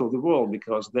the rest of the world,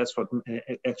 because that's what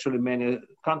actually many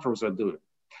countries are doing.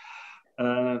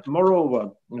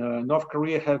 Moreover, North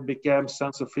Korea have become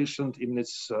self-sufficient in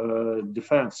its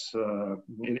defense,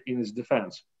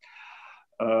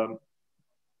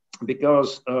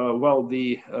 because well,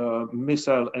 the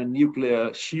missile and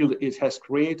nuclear shield it has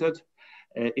created,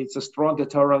 it's a strong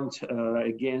deterrent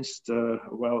against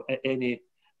well, any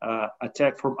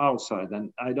attack from outside.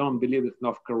 And I don't believe that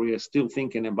North Korea is still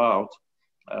thinking about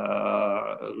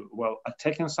well,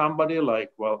 attacking somebody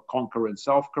like, well, conquering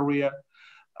South Korea,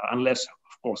 unless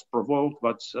of course provoked,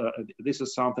 but this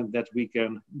is something that we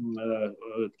can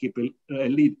keep a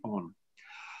lead on.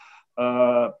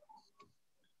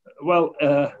 Well,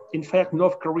 in fact,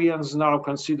 North Koreans now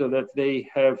consider that they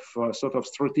have sort of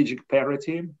strategic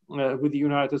parity with the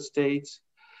United States.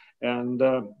 And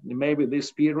maybe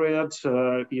this period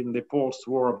in the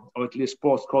post-war, or at least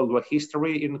post-Cold War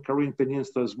history in Korean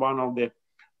Peninsula is one of the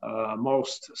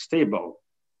most stable,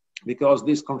 because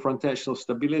this confrontational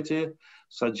stability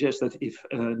suggests that if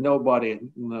nobody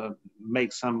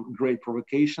makes some great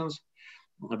provocations,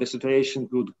 the situation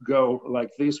could go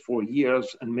like this for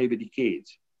years and maybe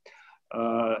decades.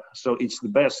 So it's the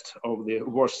best of the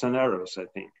worst scenarios, I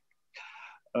think.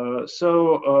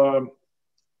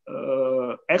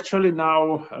 Actually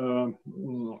now,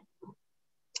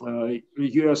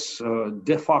 US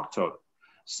de facto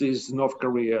sees North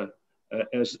Korea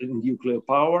as a nuclear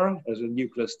power, as a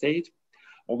nuclear state.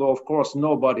 Although, of course,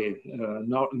 nobody,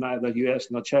 neither US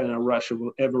nor China nor Russia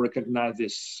will ever recognize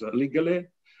this legally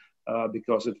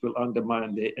because it will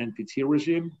undermine the NPT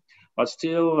regime. But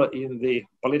still, in the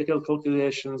political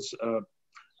calculations,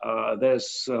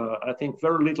 there's, I think,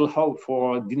 very little hope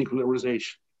for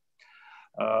denuclearization.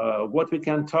 What we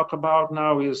can talk about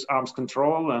now is arms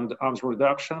control and arms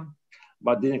reduction,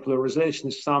 but denuclearization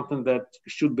is something that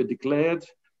should be declared.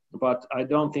 But I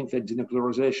don't think that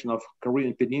denuclearization of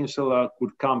Korean Peninsula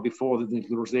could come before the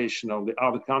denuclearization of the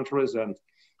other countries and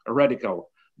a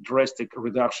radical, drastic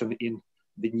reduction in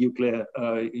the nuclear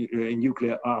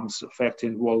arms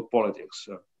affecting world politics,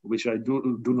 which I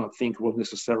do not think will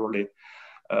necessarily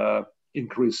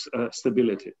increase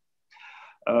stability.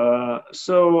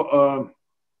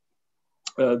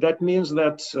 That means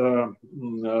that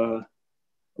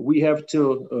we have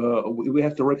to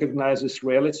recognize this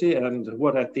reality, and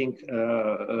what I think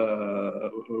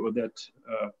that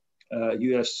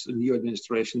U.S. new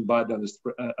administration, Biden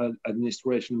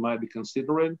administration, might be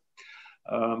considering.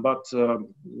 But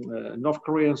North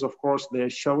Koreans, of course, they're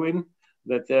showing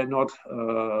that they're not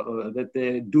that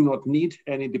they do not need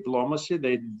any diplomacy.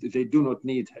 They do not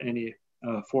need any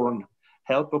foreign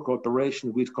help or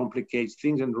cooperation, which complicates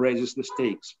things and raises the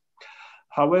stakes.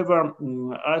 However,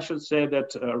 I should say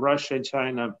that Russia and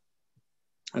China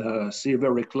see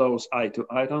very close eye to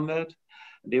eye on that.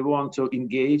 They want to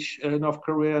engage North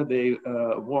Korea. They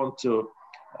want to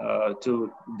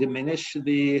diminish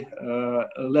the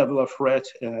level of threat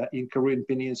in Korean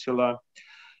Peninsula.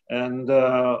 And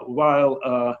while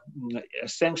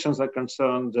sanctions are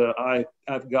concerned,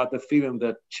 I've got the feeling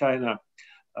that China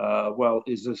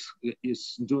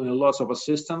is doing a lot of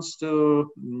assistance to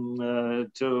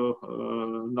North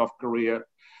Korea.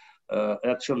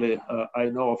 Actually, I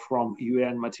know from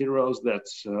UN materials that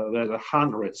there are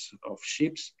hundreds of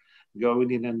ships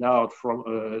going in and out from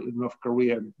North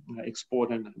Korea,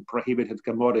 exporting prohibited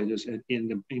commodities and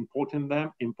importing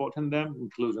them,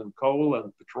 including coal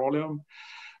and petroleum.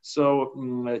 So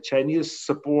Chinese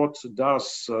support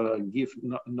does give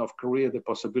North Korea the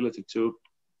possibility to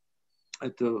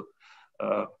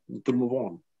move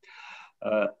on.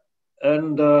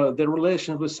 And the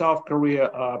relations with South Korea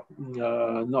are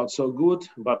not so good,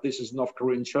 but this is North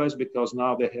Korean choice because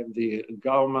now they have the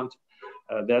government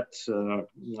that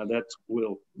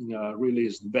will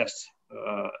release the best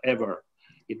ever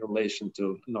in relation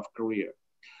to North Korea.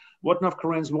 What North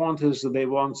Koreans want is they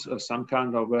want some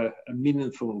kind of a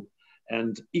meaningful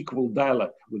and equal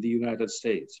dialogue with the United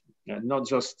States, not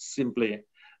just simply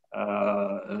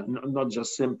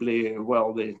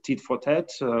the tit for tat,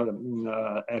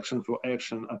 action for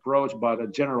action approach, but a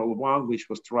general one which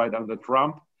was tried under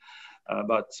Trump,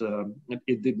 but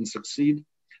it didn't succeed.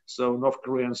 So North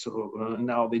Koreans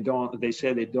now they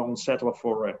say they don't settle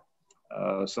for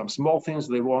some small things.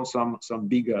 They want some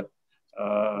bigger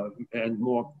and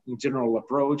more general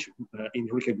approach in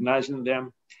recognizing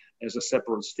them as a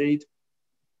separate state,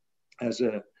 as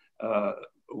a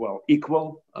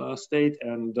equal state,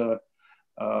 and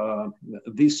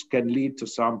this can lead to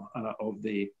some of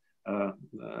the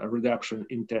reduction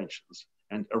in tensions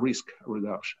and a risk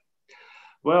reduction.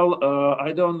 Well,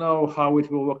 I don't know how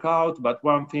it will work out, but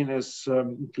one thing is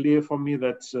clear for me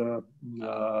that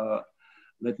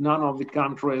that none of the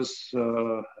countries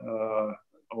of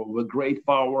the great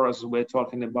powers we're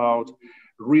talking about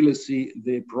really see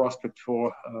the prospect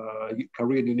for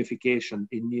Korean unification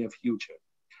in near future.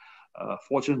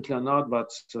 Fortunately or not, but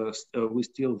we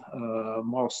still,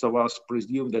 most of us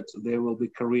presume that there will be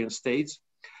Korean states,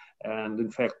 and in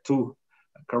fact, two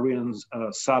Korean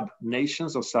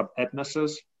sub-nations or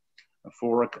sub-ethnoses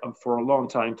for a long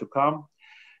time to come.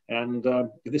 And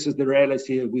this is the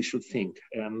reality we should think.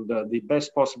 And the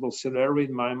best possible scenario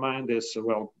in my mind is,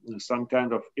 some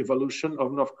kind of evolution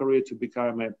of North Korea to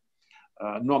become a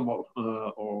normal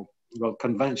or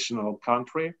conventional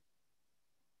country,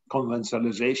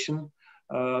 conventionalization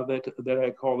that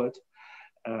I call it,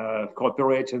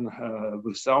 cooperating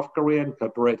with South Korea and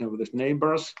cooperating with its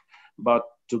neighbors. But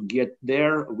to get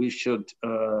there, we should,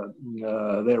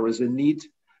 there is a need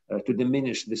to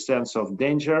diminish the sense of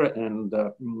danger and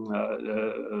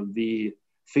the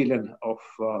feeling of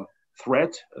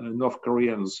threat North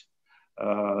Koreans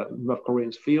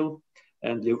feel.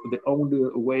 And the only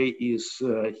way is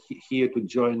here to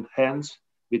join hands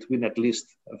between at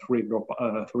least three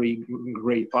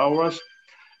great powers,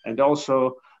 and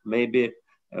also maybe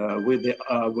with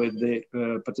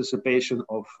the participation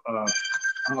of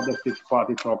other six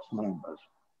party talks members.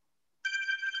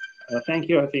 Thank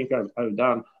you. I think I've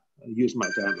done used my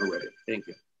time already. Thank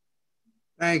you.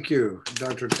 Thank you,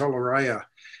 Dr. Toloraya.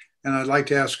 And I'd like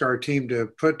to ask our team to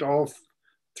put all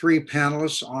three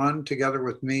panelists on together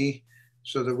with me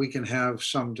so that we can have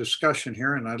some discussion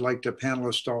here. And I'd like the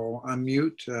panelists all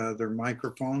unmute their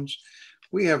microphones.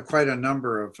 We have quite a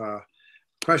number of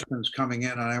questions coming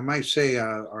in. And I might say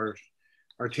our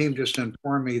team just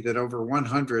informed me that over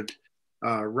 100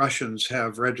 Russians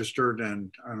have registered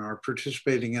and are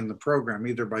participating in the program,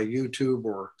 either by YouTube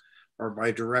or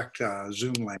by direct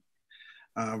Zoom link.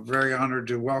 Very honored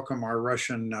to welcome our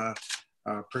Russian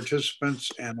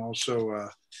participants and also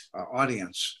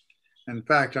audience. In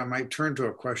fact, I might turn to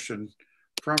a question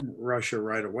from Russia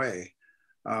right away.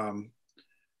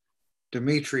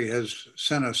 Dmitry has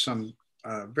sent us some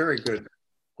very good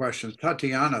questions.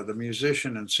 Tatiana, the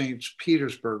musician in St.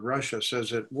 Petersburg, Russia,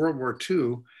 says at World War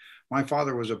II, my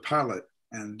father was a pilot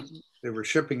and they were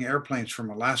shipping airplanes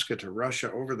from Alaska to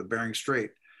Russia over the Bering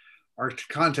Strait. Our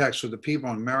contacts with the people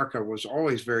in America was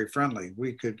always very friendly.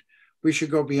 We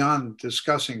should go beyond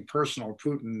discussing personal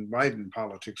Putin-Biden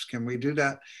politics. Can we do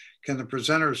that? Can the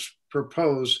presenters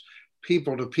propose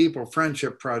people-to-people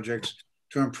friendship projects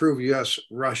to improve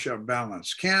U.S.-Russia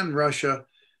balance? Can Russia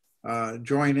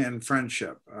join in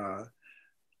friendship?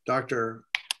 Dr.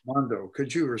 Bandow,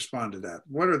 could you respond to that?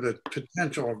 What are the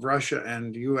potential of Russia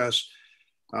and U.S.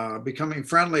 Becoming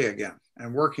friendly again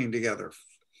and working together?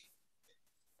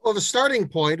 Well, the starting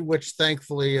point, which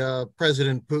thankfully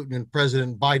President Putin and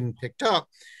President Biden picked up,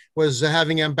 was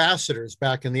having ambassadors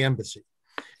back in the embassy.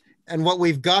 And what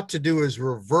we've got to do is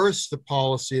reverse the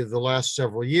policy of the last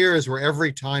several years, where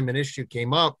every time an issue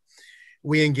came up,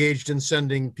 we engaged in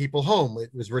sending people home. It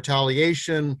was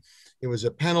retaliation. It was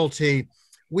a penalty.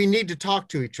 We need to talk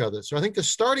to each other. So I think the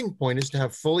starting point is to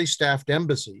have fully staffed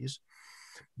embassies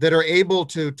that are able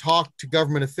to talk to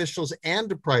government officials and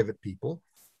to private people.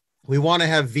 We want to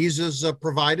have visas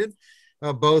provided.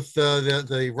 Both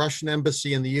the Russian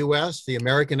embassy in the US, the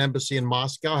American embassy in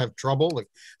Moscow have trouble.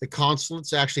 The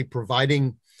consulates actually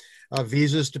providing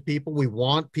visas to people. We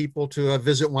want people to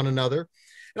visit one another.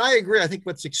 And I agree. I think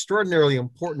what's extraordinarily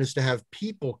important is to have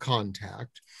people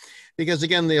contact, because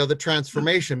again, the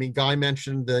transformation. I mean, Guy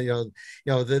mentioned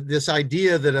this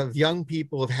idea that of young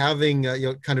people of having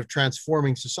kind of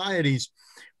transforming societies.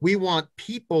 We want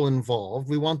people involved.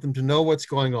 We want them to know what's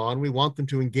going on. We want them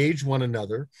to engage one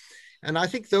another. And I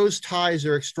think those ties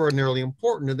are extraordinarily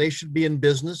important, and they should be in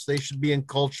business. They should be in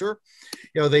culture.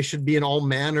 They should be in all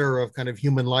manner of kind of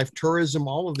human life, tourism.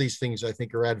 All of these things I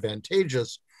think are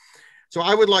advantageous. So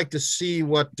I would like to see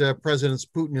what Presidents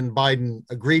Putin and Biden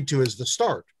agreed to as the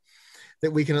start,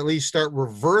 that we can at least start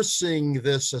reversing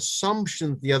this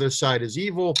assumption that the other side is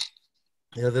evil.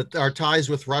 That our ties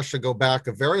with Russia go back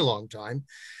a very long time.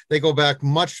 They go back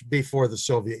much before the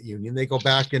Soviet Union. They go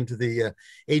back into the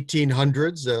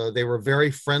 1800s. They were very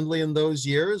friendly in those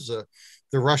years.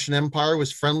 The Russian Empire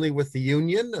was friendly with the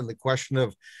Union, and the question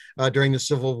of during the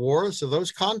Civil War. So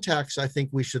those contacts, I think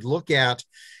we should look at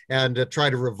and try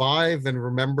to revive and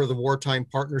remember the wartime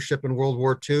partnership in World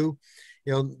War II.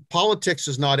 Politics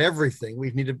is not everything.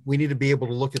 We need to be able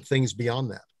to look at things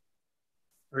beyond that.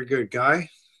 Very good, Guy.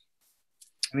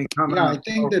 Any comment? Yeah, I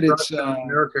think that it's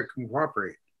America can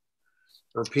cooperate.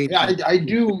 Or people. Yeah, I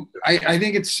do. I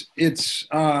think it's.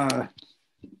 I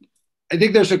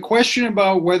think there's a question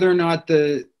about whether or not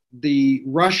the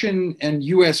Russian and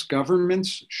U.S.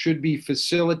 governments should be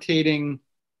facilitating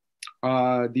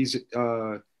these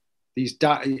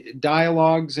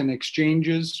dialogues and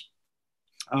exchanges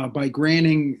by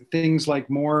granting things like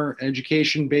more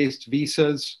education-based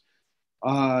visas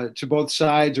to both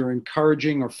sides, or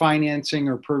encouraging or financing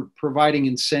or providing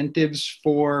incentives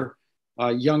for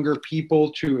younger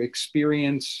people to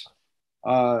experience,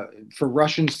 for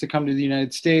Russians to come to the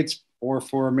United States or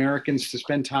for Americans to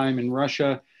spend time in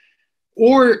Russia?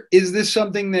 Or is this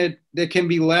something that can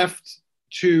be left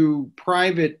to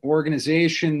private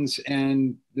organizations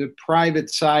and the private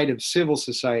side of civil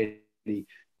society?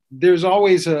 There's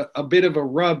always a bit of a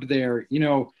rub there,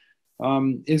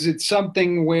 is it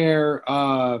something where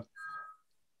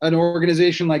an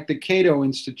organization like the Cato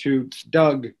Institute,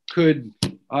 Doug, could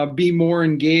be more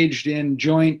engaged in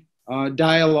joint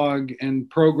dialogue and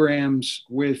programs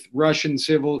with Russian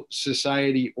civil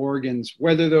society organs,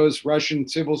 whether those Russian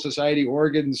civil society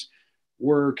organs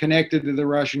were connected to the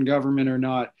Russian government or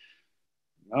not?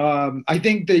 I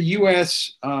think the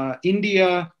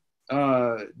US-India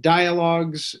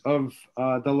dialogues of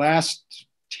the last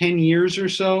 10 years or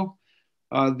so,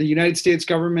 the United States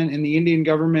government and the Indian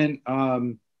government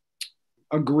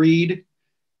agreed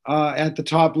at the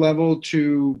top level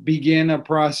to begin a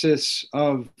process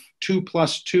of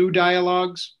 2+2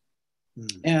 dialogues.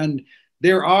 And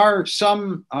there are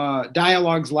some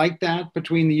dialogues like that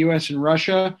between the U.S. and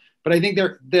Russia, but I think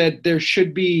there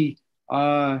should be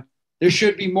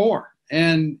more.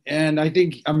 And I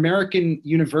think American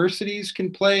universities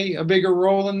can play a bigger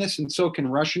role in this, and so can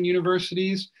Russian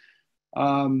universities.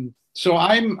 So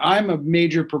I'm a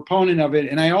major proponent of it,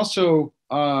 and I also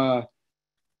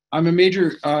I'm a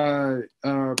major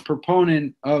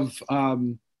proponent of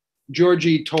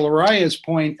Georgy Toloraya's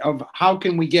point of how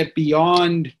can we get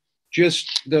beyond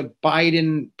just the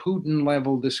Biden-Putin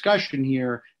level discussion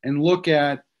here and look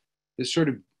at this sort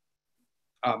of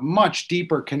much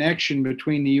deeper connection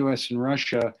between the U.S. and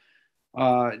Russia.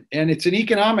 And it's an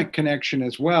economic connection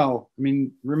as well. I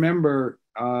mean, remember,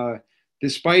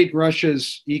 despite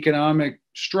Russia's economic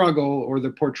struggle or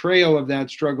the portrayal of that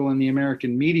struggle in the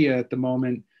American media at the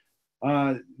moment,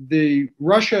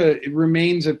 Russia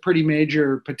remains a pretty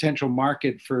major potential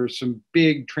market for some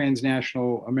big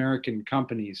transnational American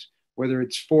companies, whether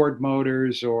it's Ford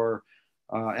Motors or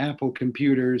Apple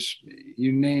Computers,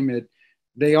 you name it.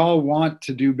 They all want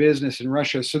to do business in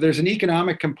Russia. So there's an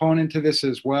economic component to this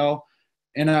as well.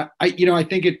 And I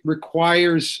think it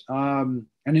requires an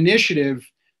initiative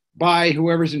by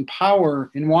whoever's in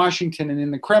power in Washington and in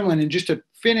the Kremlin. And just to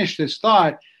finish this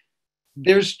thought,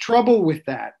 there's trouble with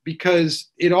that because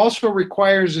it also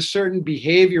requires a certain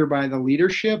behavior by the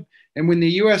leadership. And when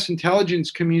the U.S.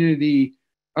 intelligence community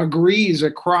agrees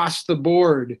across the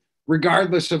board,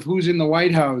 regardless of who's in the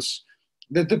White House,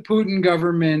 that the Putin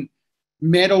government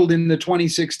meddled in the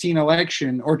 2016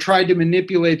 election or tried to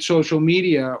manipulate social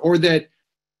media, or that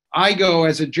I go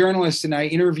as a journalist and I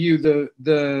interview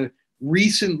the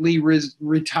recently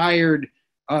retired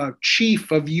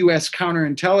chief of U.S.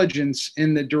 counterintelligence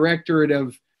in the Directorate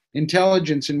of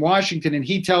Intelligence in Washington, and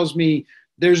he tells me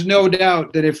there's no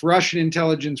doubt that if Russian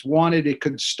intelligence wanted, it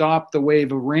could stop the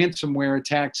wave of ransomware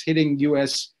attacks hitting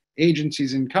U.S.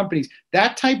 agencies and companies.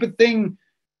 That type of thing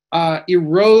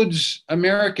erodes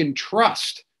American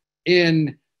trust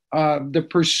in the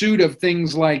pursuit of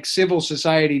things like civil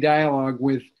society dialogue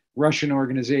with Russian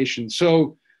organizations.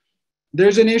 So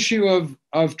there's an issue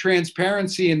of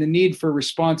transparency and the need for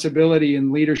responsibility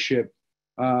and leadership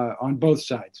on both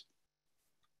sides.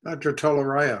 Dr.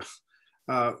 Toloraya,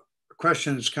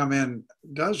 questions come in.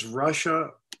 Does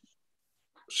Russia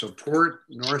support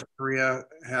North Korea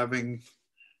having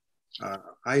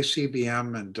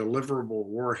ICBM and deliverable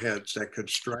warheads that could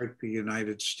strike the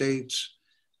United States?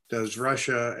 Does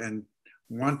Russia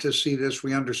want to see this?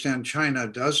 We understand China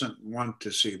doesn't want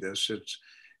to see this.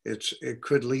 It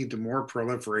could lead to more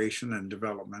proliferation and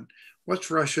development. What's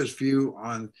Russia's view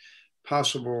on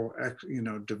possible,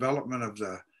 development of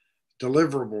the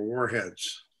deliverable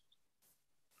warheads?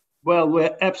 Well,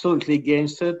 we're absolutely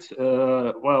against it.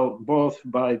 Both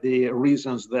by the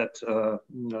reasons that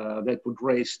that would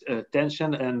raise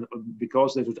tension, and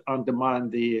because it would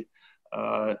undermine the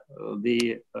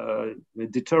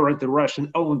deterrent, the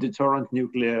Russian-owned deterrent,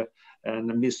 nuclear and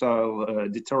missile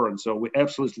deterrent. So we're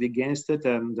absolutely against it,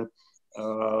 and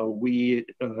we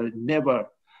never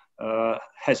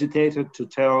hesitated to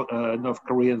tell North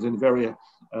Koreans in very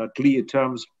clear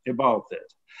terms about that.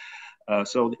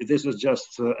 So this is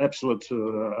just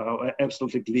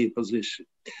absolutely clear position.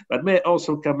 But may I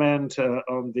also comment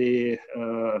on the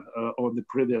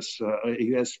previous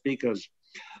U.S. speakers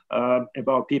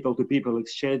about people-to-people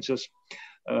exchanges.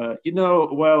 When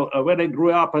I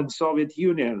grew up in Soviet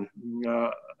Union,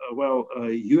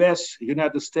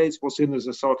 United States was seen as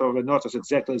a sort of, not as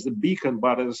exactly as a beacon,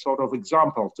 but as a sort of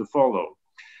example to follow.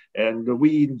 And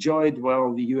we enjoyed,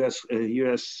 the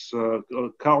U.S.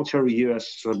 culture,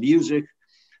 U.S. music.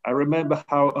 I remember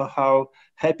how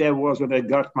happy I was when I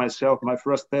got myself my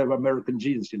first pair of American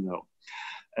jeans,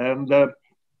 And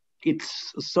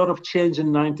it's sort of changed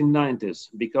in 1990s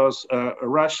because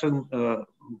Russian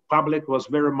public was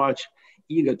very much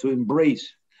eager to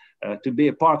embrace, to be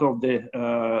a part of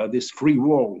this free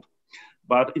world.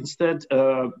 But instead,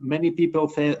 many people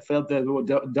felt that they were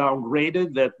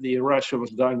downgraded, that Russia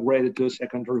was downgraded to a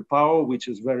secondary power, which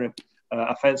is very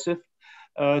offensive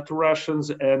to Russians.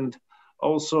 And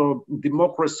also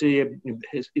democracy,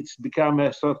 it's become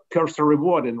a sort of cursory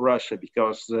word in Russia,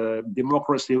 because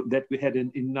democracy that we had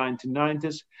in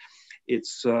 1990s,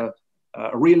 it's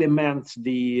really meant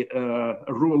the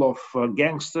rule of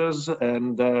gangsters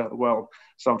and,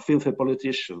 some filthy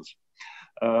politicians.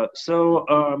 So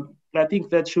I think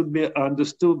that should be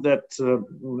understood that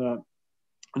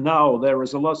now there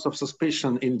is a lot of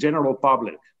suspicion in general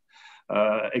public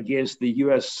against the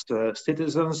U.S.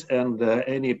 Citizens, and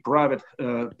any private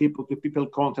people-to-people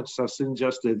contacts are seen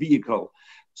just a vehicle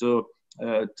to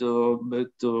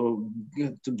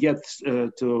get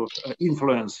to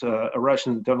influence a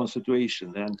Russian internal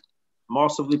situation. And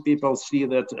most of the people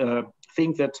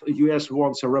think that U.S.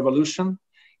 wants a revolution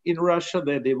in Russia,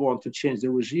 that they want to change the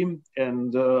regime.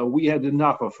 And we had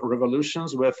enough of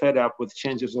revolutions. We're fed up with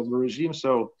changes of the regime.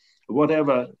 So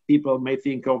whatever people may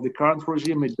think of the current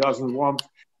regime, it doesn't want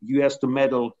U.S. to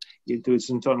meddle into its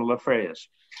internal affairs.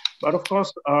 But of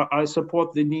course, I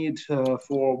support the need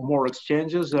for more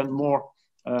exchanges and more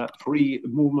free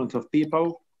movement of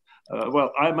people.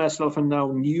 Well, I myself am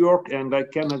now in New York, and I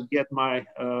cannot get my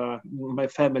my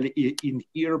family in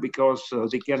here because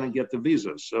they cannot get the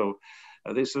visa. So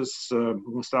this is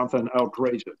something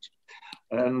outrageous.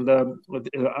 And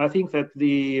I think that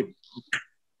the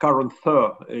current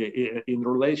thaw in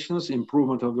relations,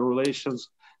 improvement of the relations,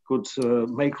 could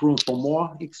make room for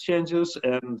more exchanges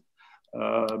and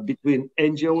between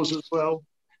NGOs as well.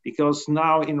 Because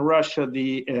now in Russia,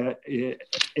 the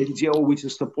NGO which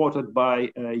is supported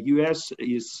by US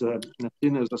is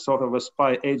seen as a sort of a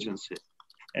spy agency.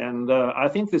 And I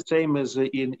think the same as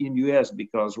in US,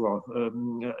 because, well,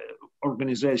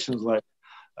 organizations like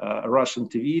Russian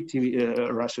TV,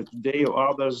 Russia Today or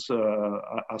others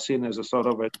are seen as a sort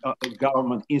of a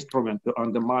government instrument to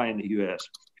undermine the US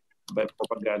by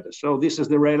propaganda. So this is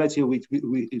the reality which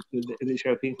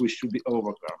I think we should be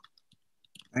overcome.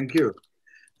 Thank you.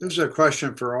 This is a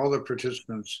question for all the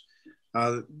participants.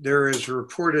 There is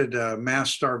reported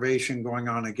mass starvation going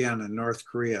on again in North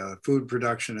Korea. Food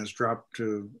production has dropped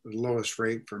to the lowest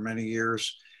rate for many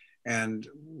years. And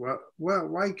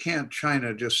why can't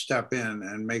China just step in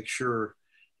and make sure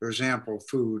there's ample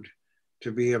food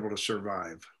to be able to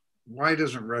survive? Why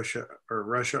doesn't Russia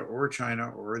or China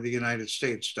or the United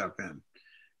States step in?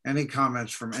 Any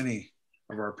comments from any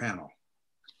of our panel?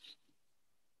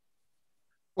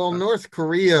 Well, North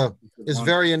Korea is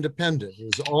very independent.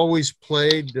 It has always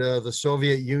played the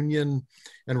Soviet Union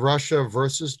and Russia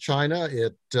versus China.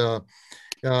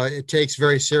 It takes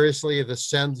very seriously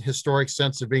the historic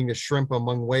sense of being a shrimp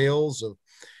among whales. I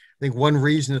think one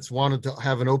reason it's wanted to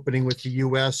have an opening with the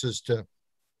US is to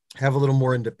have a little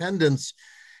more independence.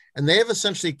 And they have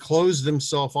essentially closed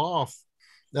themselves off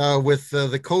with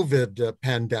the COVID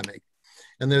pandemic.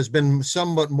 And there's been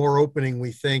somewhat more opening,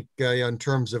 we think, in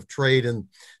terms of trade and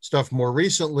stuff more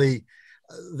recently.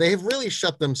 They have really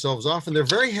shut themselves off, and they're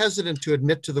very hesitant to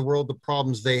admit to the world the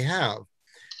problems they have.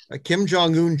 Kim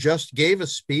Jong-un just gave a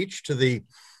speech to the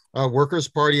Workers'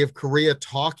 Party of Korea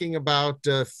talking about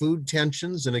food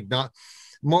tensions, and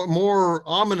more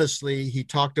ominously, he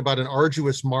talked about an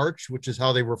arduous march, which is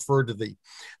how they referred to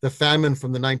the famine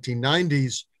from the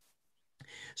 1990s.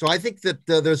 So I think that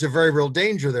there's a very real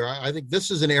danger there. I think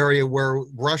this is an area where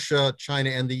Russia, China,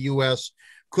 and the US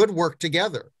could work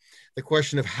together. The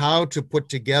question of how to put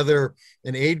together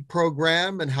an aid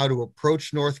program and how to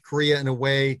approach North Korea in a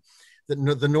way that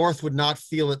the North would not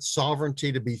feel its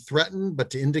sovereignty to be threatened, but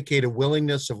to indicate a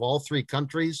willingness of all three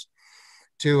countries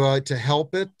to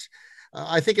help it.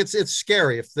 I think it's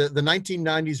scary. If the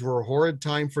 1990s were a horrid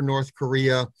time for North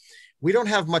Korea, we don't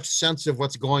have much sense of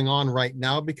what's going on right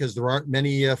now because there aren't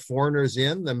many foreigners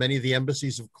in. Many of the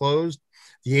embassies have closed.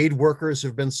 The aid workers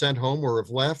have been sent home or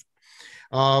have left.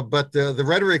 But the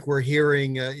rhetoric we're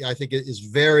hearing, I think, is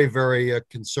very, very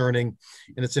concerning.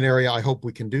 And it's an area I hope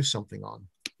we can do something on.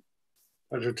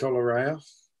 Dr. Toloraya?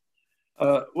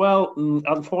 Well,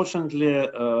 unfortunately,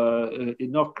 the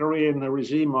North Korean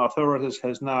regime authorities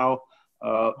has now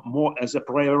more as a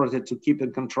priority to keep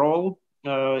in control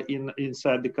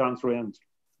inside the country, and,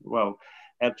 well,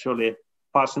 actually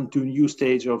passing to a new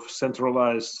stage of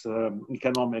centralized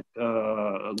economic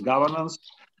governance,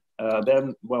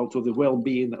 then, well, to the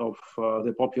well-being of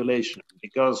the population,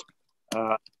 because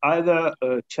either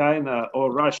China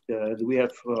or Russia, we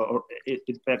have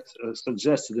in fact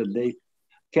suggested that they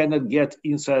cannot get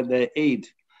inside their aid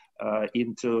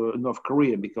into North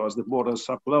Korea because the borders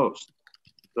are closed.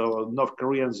 So North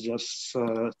Koreans just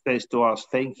say to us,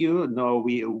 thank you, no,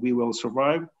 we will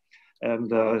survive. And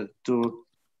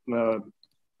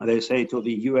they say to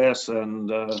the US and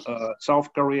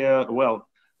South Korea, well,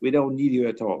 we don't need you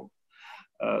at all.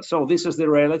 So this is the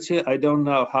reality. I don't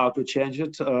know how to change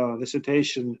it. The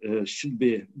situation should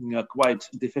be quite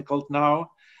difficult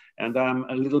now. And I'm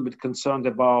a little bit concerned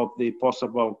about the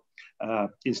possible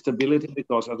instability,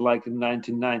 because unlike in the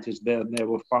 1990s, they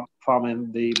were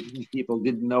farming, the people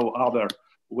didn't know other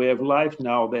way of life.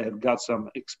 Now they have got some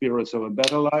experience of a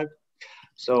better life.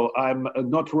 So I'm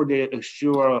not really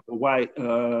sure why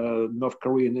North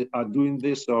Koreans are doing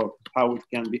this or how it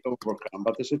can be overcome,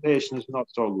 but the situation is not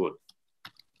so good.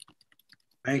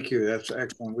 Thank you. That's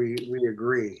excellent. We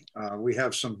agree. We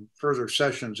have some further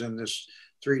sessions in this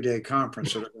 3-day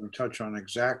conference that are going to touch on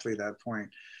exactly that point.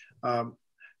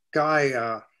 Guy,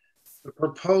 the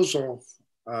proposal,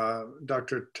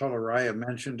 Dr. Toloraya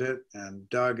mentioned it, and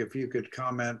Doug, if you could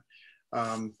comment.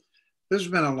 There's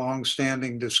been a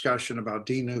long-standing discussion about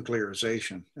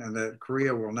denuclearization, and that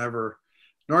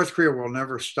North Korea will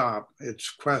never stop its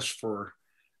quest for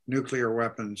nuclear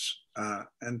weapons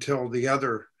until the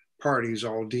other parties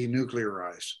all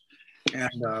denuclearize.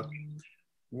 And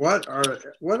what are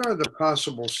the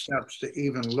possible steps to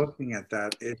even looking at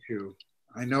that issue?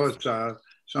 I know it's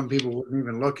some people wouldn't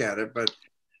even look at it, but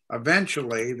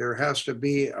eventually there has to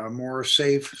be a more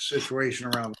safe situation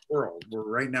around the world. We're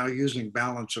right now using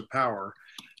balance of power,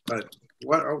 but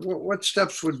what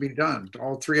steps would be done,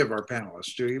 all three of our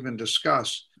panelists, to even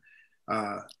discuss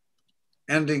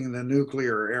ending the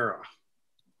nuclear era?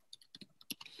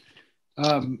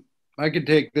 I could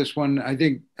take this one. I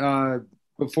think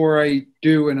before I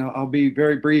do, and I'll be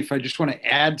very brief, I just want to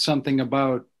add something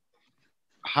about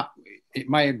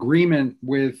my agreement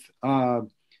with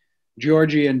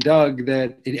Georgy and Doug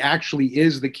that it actually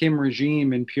is the Kim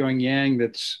regime in Pyongyang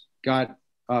that's got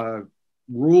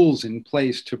rules in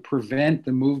place to prevent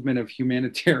the movement of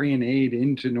humanitarian aid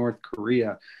into North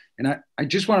Korea. And I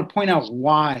just want to point out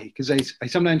why, because I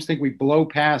sometimes think we blow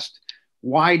past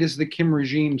why does the Kim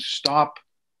regime stop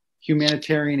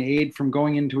humanitarian aid from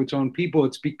going into its own people?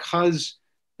 It's because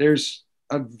there's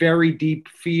a very deep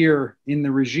fear in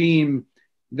the regime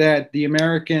that the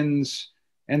Americans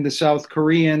and the South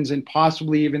Koreans and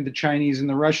possibly even the Chinese and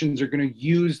the Russians are going to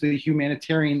use the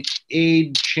humanitarian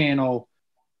aid channel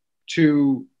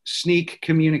to sneak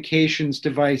communications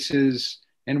devices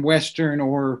and Western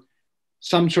or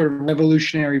some sort of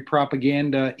revolutionary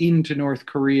propaganda into North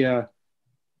Korea.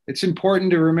 It's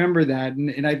important to remember that.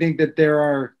 And I think that there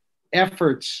are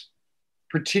efforts,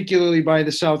 particularly by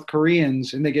the South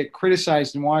Koreans, and they get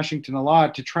criticized in Washington a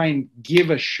lot, to try and give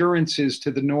assurances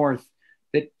to the North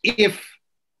that if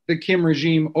the Kim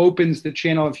regime opens the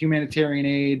channel of humanitarian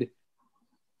aid,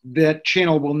 that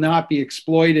channel will not be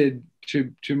exploited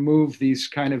to move these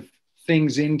kind of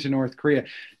things into North Korea.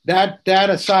 That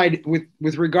aside,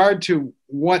 with regard to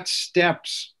what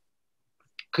steps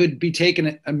could be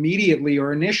taken immediately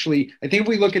or initially, I think if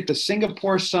we look at the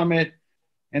Singapore summit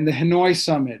and the Hanoi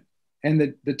summit and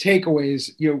the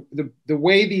takeaways, the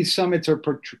way these summits are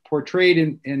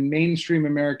portrayed in mainstream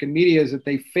American media is that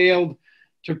they failed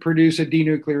to produce a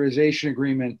denuclearization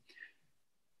agreement.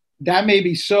 That may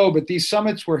be so, but these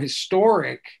summits were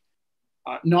historic,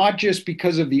 not just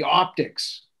because of the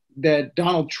optics that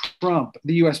Donald Trump,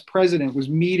 the US president, was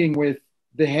meeting with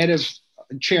the head of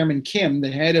Chairman Kim,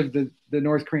 the head of the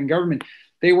North Korean government.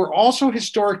 They were also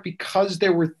historic because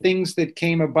there were things that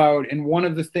came about. And one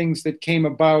of the things that came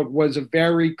about was a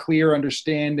very clear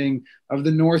understanding of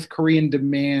the North Korean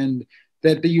demand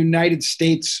that the United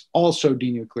States also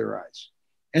denuclearize.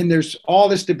 And there's all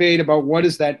this debate about what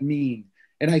does that mean?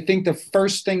 And I think the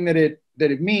first thing that it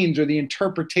means, or the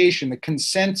interpretation, the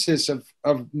consensus of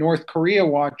North Korea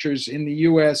watchers in the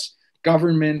US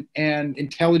government and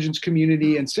intelligence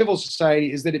community and civil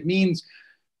society, is that it means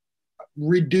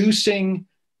reducing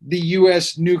the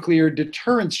US nuclear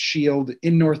deterrence shield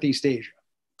in Northeast Asia.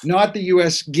 Not the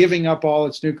US giving up all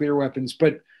its nuclear weapons,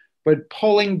 but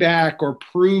pulling back or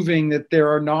proving that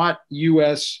there are not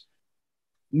US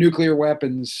nuclear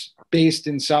weapons based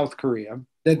in South Korea,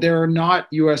 that there are not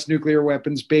US nuclear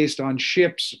weapons based on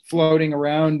ships floating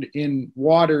around in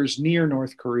waters near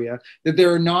North Korea, that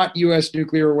there are not US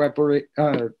nuclear weapons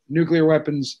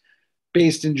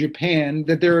based in Japan,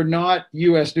 that there are not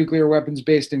US nuclear weapons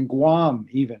based in Guam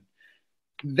even.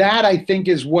 That, I think,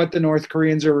 is what the North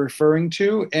Koreans are referring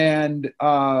to. And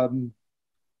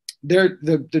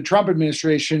the Trump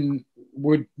administration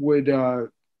would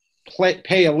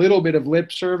pay a little bit of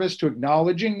lip service to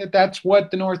acknowledging that that's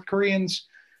what the North Koreans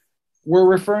were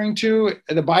referring to.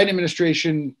 The Biden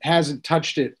administration hasn't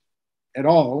touched it at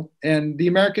all. And the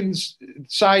American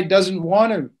side doesn't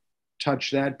want to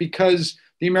touch that because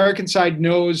the American side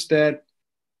knows that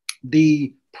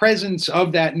the presence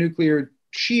of that nuclear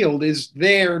shield is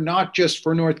there not just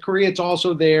for North Korea, it's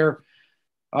also there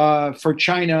for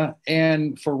China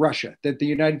and for Russia, that the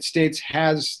United States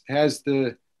has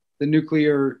the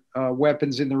nuclear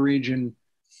weapons in the region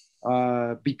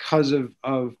because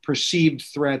of perceived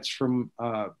threats from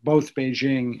both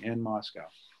Beijing and Moscow.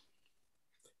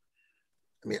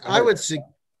 I mean, I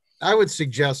would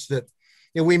suggest that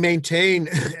we maintain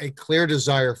a clear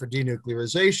desire for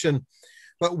denuclearization,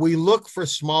 but we look for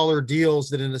smaller deals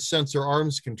that, in a sense, are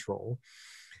arms control.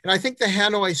 And I think the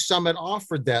Hanoi summit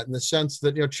offered that in the sense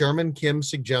that, Chairman Kim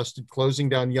suggested closing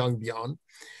down Yongbyon.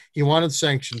 He wanted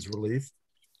sanctions relief.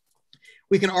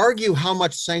 We can argue how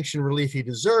much sanction relief he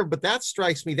deserved, but that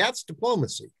strikes me, that's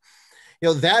diplomacy.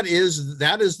 That is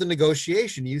the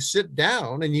negotiation. You sit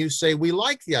down and you say, we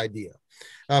like the idea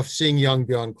of seeing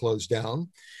Yongbyon closed down.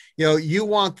 You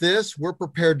want this, we're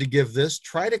prepared to give this,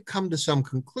 try to come to some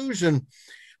conclusion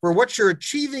where what you're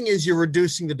achieving is you're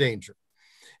reducing the danger.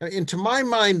 And to my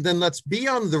mind, then let's be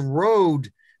on the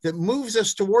road that moves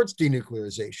us towards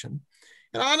denuclearization.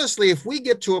 And honestly, if we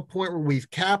get to a point where we've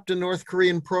capped a North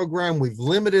Korean program, we've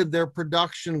limited their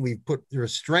production, we've put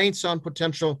restraints on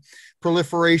potential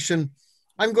proliferation,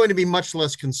 I'm going to be much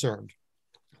less concerned.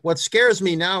 What scares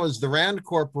me now is the Rand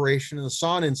Corporation and the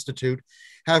Son Institute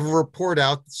have a report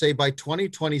out that say by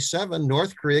 2027,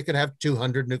 North Korea could have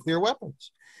 200 nuclear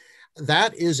weapons.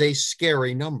 That is a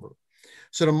scary number.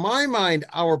 So to my mind,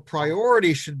 our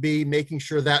priority should be making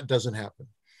sure that doesn't happen.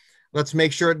 Let's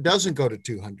make sure it doesn't go to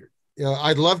 200.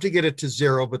 I'd love to get it to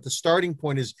 0, but the starting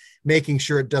point is making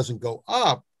sure it doesn't go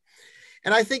up.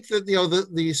 And I think that,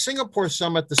 the Singapore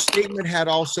summit, the statement had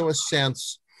also a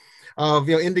sense of,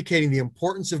 indicating the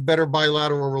importance of better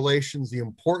bilateral relations, the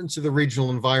importance of the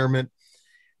regional environment,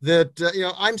 that,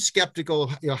 I'm skeptical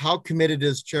of, how committed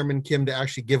is Chairman Kim to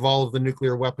actually give all of the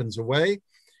nuclear weapons away.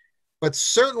 But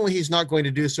certainly he's not going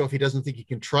to do so if he doesn't think he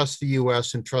can trust the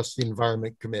US and trust the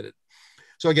environment committed.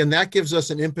 So again, that gives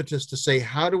us an impetus to say,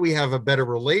 how do we have a better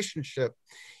relationship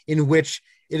in which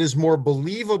it is more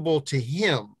believable to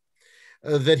him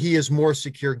that he is more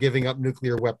secure giving up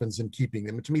nuclear weapons and keeping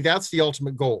them? And to me, that's the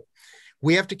ultimate goal.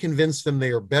 We have to convince them they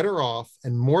are better off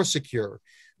and more secure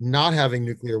not having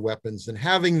nuclear weapons than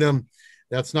having them.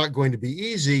 That's not going to be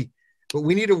easy, but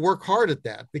we need to work hard at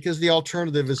that because the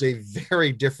alternative is a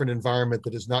very different environment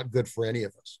that is not good for any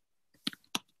of us.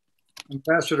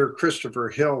 Ambassador Christopher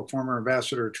Hill, former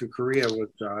ambassador to Korea with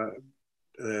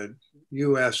the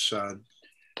U.S.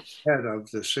 Head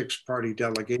of the six-party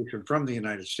delegation from the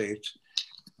United States,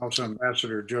 also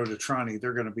Ambassador Joe DeTrani,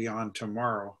 they're going to be on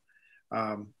tomorrow.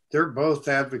 They're both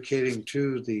advocating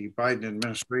to the Biden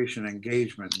administration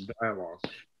engagement and dialogue.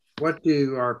 What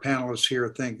do our panelists here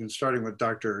think, and starting with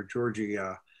Dr. Georgy,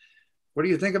 what do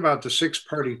you think about the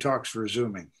six-party talks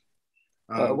resuming?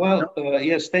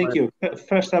 Yes, thank you.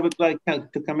 First, I would like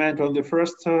to comment on the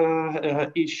first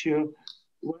issue.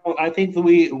 Well, I think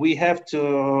we have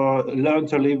to learn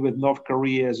to live with North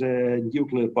Korea as a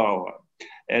nuclear power.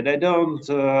 And I don't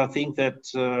think that,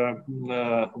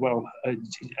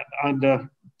 under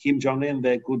Kim Jong-un,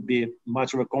 there could be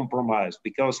much of a compromise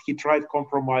because he tried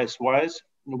compromise once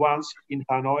in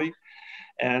Hanoi.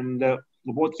 And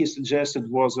what he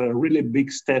suggested was a really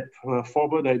big step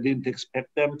forward. I didn't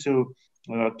expect them to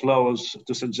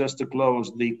suggest to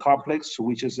close the complex,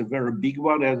 which is a very big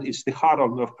one, and it's the heart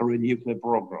of North Korean nuclear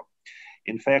program.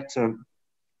 In fact,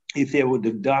 if they would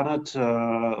have done it,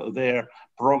 their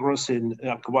progress in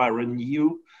acquiring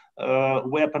new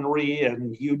weaponry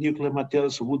and new nuclear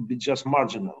materials would be just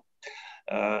marginal.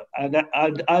 And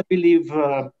I believe,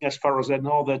 as far as I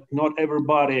know, that not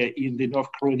everybody in the North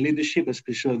Korean leadership,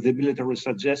 especially the military,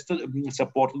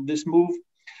 supported this move.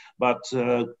 But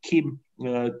Kim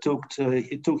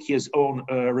took his own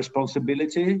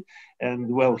responsibility,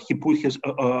 and he put his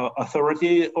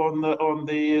authority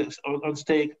on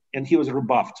stake, and he was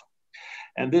rebuffed.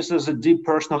 And this is a deep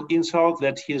personal insult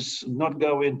that he's not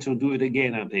going to do it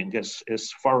again. I think, as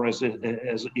far as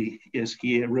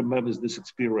he remembers this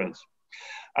experience,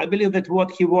 I believe that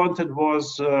what he wanted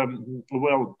was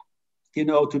to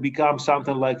become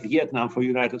something like Vietnam for the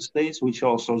United States, which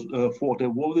also fought a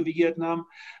war with Vietnam,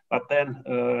 but then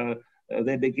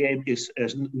they became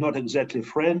as not exactly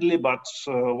friendly, but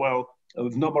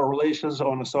with normal relations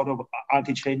on a sort of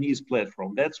anti-Chinese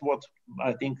platform. That's what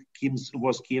I think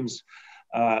was Kim's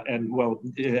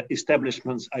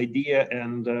establishment's idea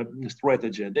and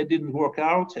strategy. That didn't work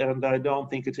out, and I don't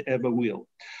think it ever will.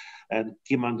 And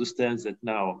Kim understands that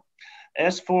now.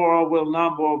 As for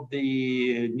number of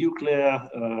the nuclear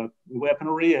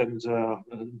weaponry and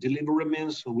delivery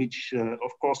means, which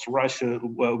of course Russia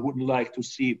wouldn't like to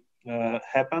see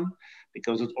happen,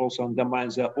 because it also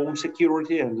undermines their own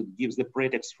security and it gives the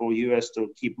pretext for US to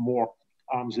keep more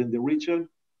arms in the region.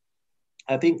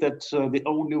 I think that the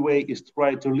only way is to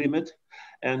try to limit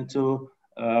and to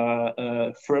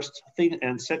first thing,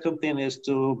 and second thing is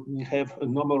to have a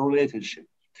normal relationship.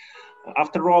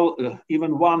 After all,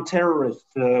 even one terrorist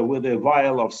with a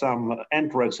vial of some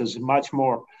anthrax is much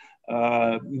more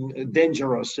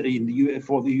dangerous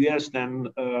for the US than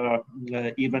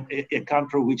even a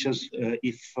country which is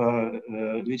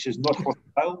not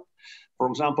hostile. For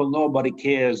example, nobody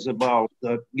cares about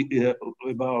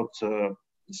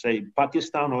say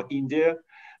Pakistan or India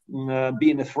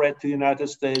being a threat to the United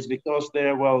States because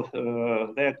they're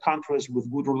countries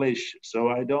with good relations. So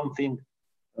I don't think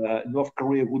North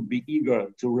Korea would be eager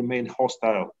to remain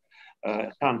hostile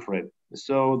country.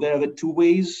 So there are the two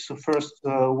ways. First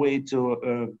way to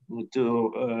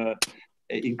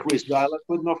increase dialogue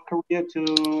with North Korea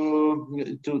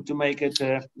to make it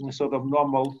a sort of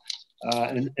normal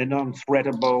and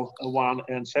non-threatable one,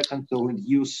 and second to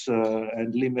reduce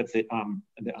and limit the arms.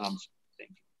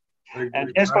 Thank you.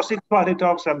 And as for six-party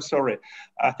talks, I'm sorry.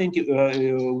 I think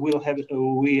we'll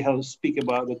speak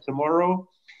about it tomorrow.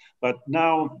 But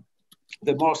now,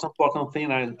 the most important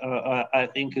thing I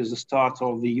think is the start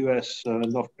of the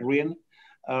U.S.-North Korean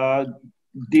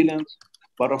dealings.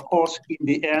 But of course, in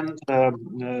the end,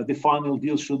 the final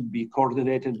deal should be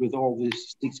coordinated with all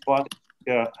these six parties.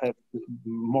 Have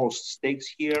most stakes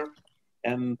here,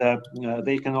 and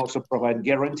they can also provide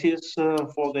guarantees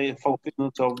for the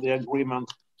fulfillment of the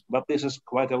agreement. But this is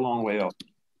quite a long way off.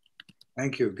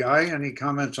 Thank you. Guy, any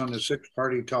comments on the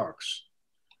six-party talks?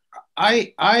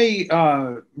 I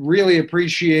really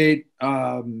appreciate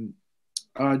Georgy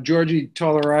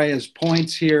Toloraya's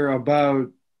points here about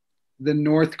the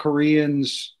North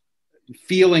Koreans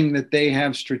feeling that they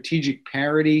have strategic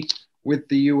parity with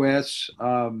the U.S.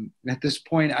 At this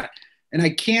point. And I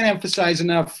can't emphasize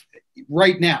enough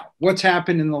right now what's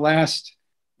happened in the last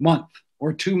month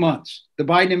or 2 months. The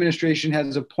Biden administration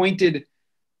has appointed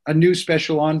a new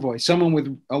special envoy, someone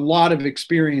with a lot of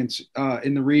experience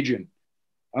in the region,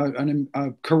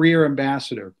 a career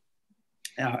ambassador,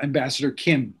 Ambassador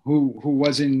Kim, who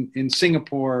was in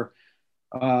Singapore,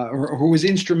 or who was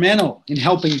instrumental in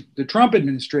helping the Trump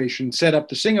administration set up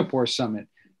the Singapore summit.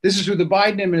 This is who the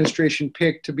Biden administration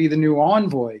picked to be the new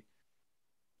envoy.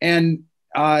 And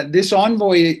this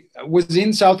envoy was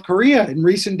in South Korea in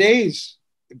recent days,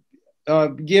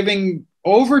 giving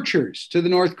overtures to the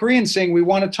North Koreans saying, we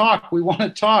want to talk, we want to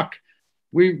talk.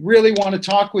 We really want to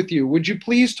talk with you. Would you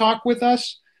please talk with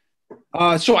us?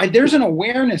 So there's an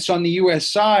awareness on the U.S.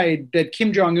 side that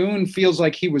Kim Jong-un feels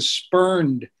like he was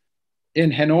spurned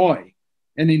in Hanoi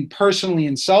and personally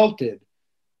insulted.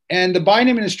 And the Biden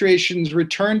administration's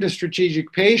return to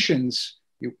strategic patience,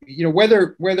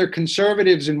 whether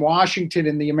conservatives in Washington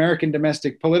in the American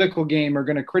domestic political game are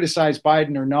going to criticize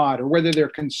Biden or not, or whether they're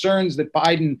concerns that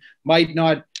Biden might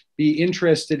not be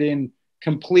interested in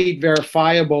complete,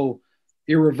 verifiable,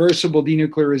 irreversible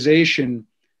denuclearization,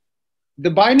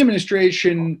 the Biden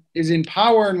administration is in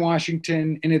power in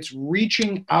Washington, and it's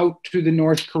reaching out to the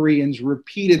North Koreans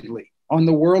repeatedly on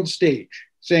the world stage,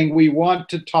 saying, we want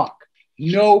to talk.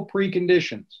 No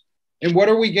preconditions. And what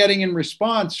are we getting in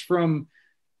response from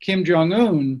Kim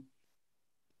Jong-un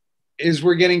is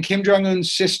we're getting Kim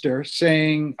Jong-un's sister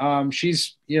saying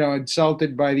she's,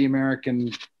 insulted by the American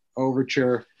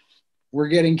overture. We're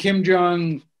getting Kim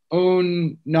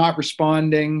Jong-un not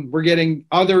responding. We're getting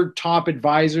other top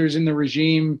advisors in the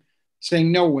regime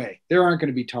saying, no way, there aren't going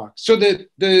to be talks. So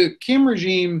the Kim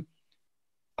regime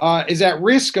is at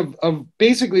risk of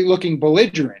basically looking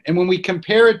belligerent. And when we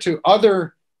compare it to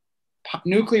other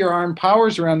nuclear armed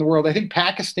powers around the world, I think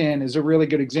Pakistan is a really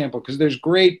good example, because there's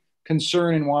great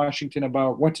concern in Washington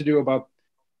about what to do about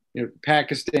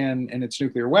Pakistan and its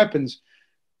nuclear weapons.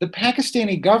 The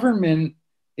Pakistani government,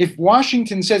 if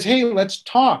Washington says, hey, let's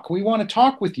talk, we want to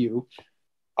talk with you,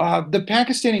 the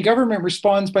Pakistani government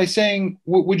responds by saying,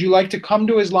 would you like to come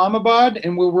to Islamabad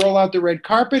and we'll roll out the red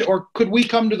carpet, or could we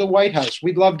come to the White House?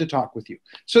 We'd love to talk with you.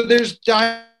 So there's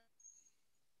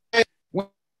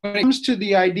when it comes to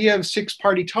the idea of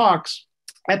six-party talks,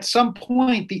 at some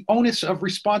point, the onus of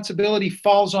responsibility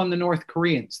falls on the North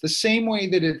Koreans, the same way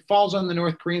that it falls on the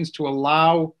North Koreans to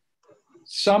allow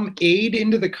some aid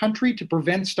into the country to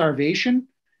prevent starvation.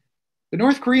 The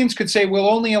North Koreans could say, we'll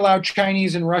only allow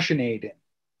Chinese and Russian aid in.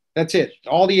 That's it.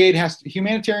 All the aid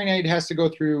humanitarian aid has to go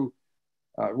through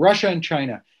Russia and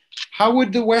China. How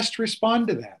would the West respond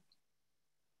to that?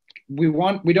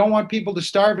 We don't want people to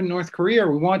starve in North Korea.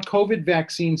 We want COVID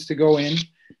vaccines to go in.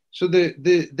 So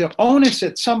the onus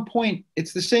at some point,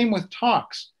 it's the same with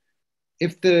talks.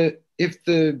 If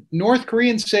the North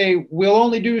Koreans say, we'll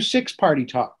only do six-party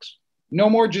talks, no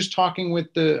more just talking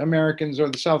with the Americans or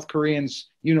the South Koreans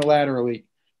unilaterally,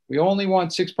 we only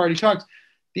want six-party talks.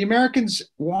 The Americans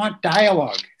want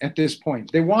dialogue at this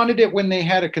point. They wanted it when they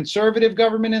had a conservative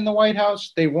government in the White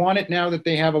House. They want it now that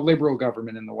they have a liberal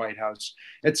government in the White House.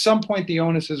 At some point, the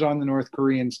onus is on the North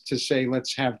Koreans to say,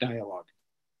 let's have dialogue.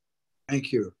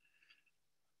 Thank you.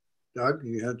 Doug,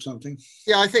 you had something?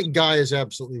 Yeah, I think Guy is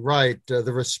absolutely right. The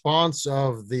response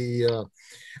of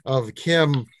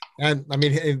Kim And I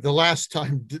mean, the last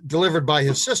time delivered by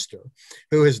his sister,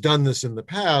 who has done this in the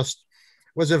past,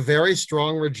 was a very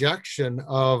strong rejection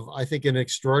of, I think, an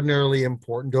extraordinarily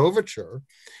important overture,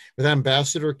 with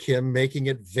Ambassador Kim making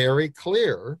it very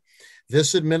clear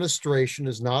this administration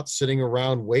is not sitting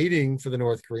around waiting for the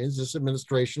North Koreans. This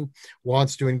administration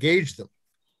wants to engage them.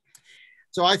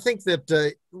 So I think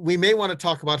that we may want to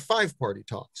talk about five-party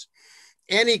talks.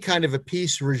 Any kind of a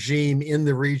peace regime in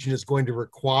the region is going to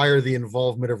require the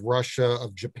involvement of Russia,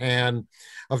 of Japan,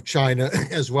 of China,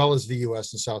 as well as the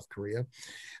US and South Korea.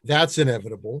 That's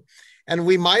inevitable. And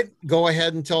we might go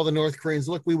ahead and tell the North Koreans,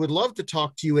 look, we would love to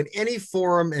talk to you in any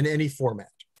forum and any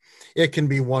format. It can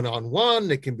be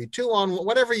one-on-one, it can be two-on-one,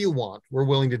 whatever you want, we're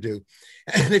willing to do.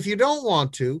 And if you don't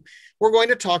want to, we're going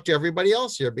to talk to everybody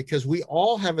else here, because we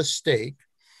all have a stake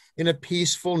in a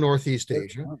peaceful Northeast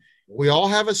Asia. We all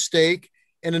have a stake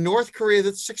in a North Korea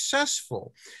that's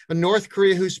successful, a North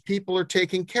Korea whose people are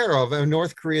taken care of, a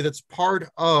North Korea that's part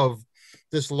of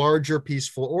this larger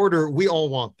peaceful order. We all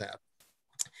want that.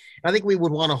 I think we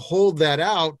would want to hold that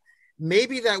out.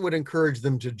 Maybe that would encourage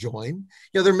them to join.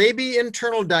 There may be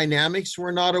internal dynamics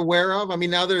we're not aware of. I mean,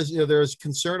 now there's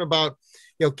concern about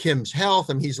Kim's health.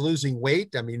 I mean, he's losing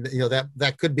weight. I mean,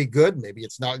 that could be good. Maybe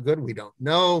it's not good. We don't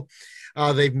know.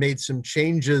 They've made some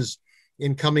changes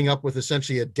in coming up with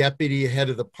essentially a deputy head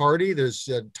of the party. There's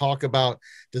talk about,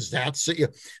 does that so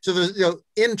there's,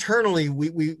 internally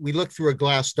we look through a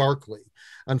glass darkly,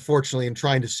 unfortunately, in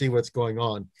trying to see what's going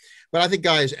on. But I think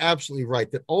Guy is absolutely right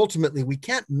that ultimately we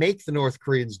can't make the North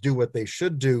Koreans do what they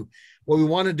should do. What we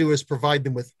want to do is provide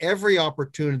them with every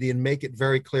opportunity and make it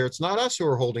very clear it's not us who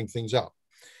are holding things up.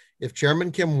 If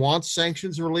Chairman Kim wants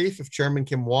sanctions relief, if Chairman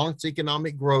Kim wants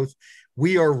economic growth,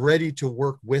 we are ready to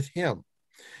work with him.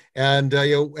 And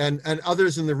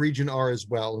others in the region are as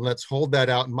well. And let's hold that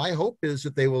out. And my hope is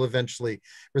that they will eventually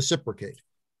reciprocate.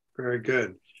 Very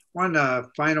good. One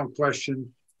final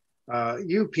question.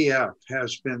 UPF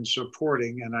has been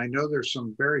supporting, and I know there's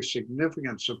some very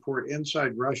significant support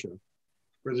inside Russia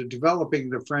for the developing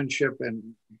the friendship and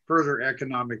further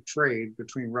economic trade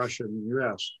between Russia and the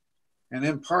US. And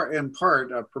in part,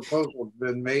 a proposal has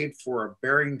been made for a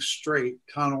Bering Strait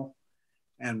tunnel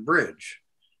and bridge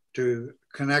to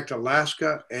connect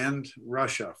Alaska and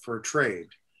Russia for trade.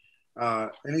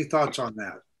 Any thoughts on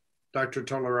that? Dr.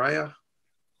 Toloraya?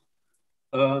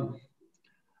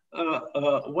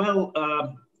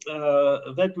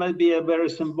 That might be a very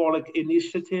symbolic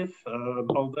initiative,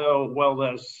 although,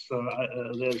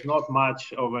 there's not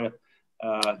much of a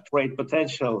trade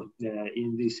potential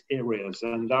in these areas.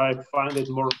 And I find it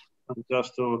more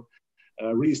just to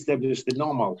reestablish the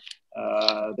normal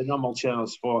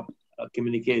channels for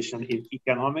communication in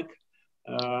economic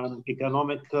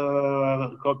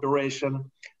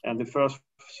cooperation. And the first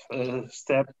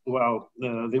step,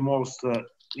 the most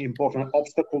important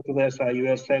obstacle to this are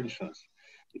U.S. sanctions,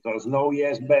 because no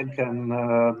U.S. bank can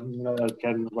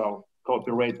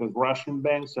cooperate with Russian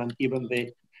banks, and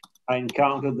I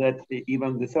encountered that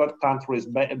even the third countries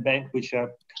bank which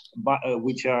are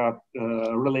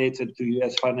related to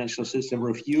U.S. financial system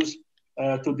refuse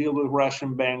to deal with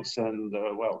Russian banks, and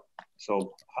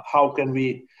so how can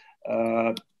we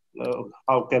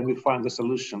find a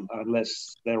solution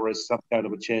unless there is some kind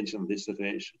of a change in this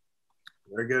situation?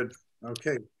 Very good.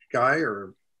 Okay, Guy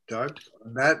or Doug,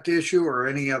 on that issue or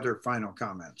any other final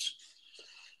comments?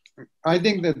 I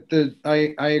think that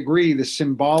I agree.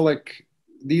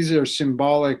 These are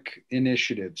symbolic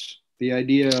initiatives. The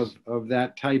idea of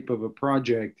that type of a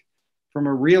project, from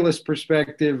a realist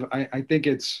perspective, I think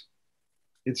it's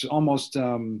almost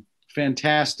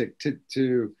fantastic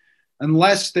to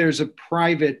unless there's a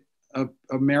private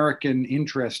American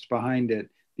interest behind it.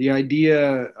 The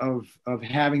idea of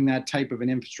having that type of an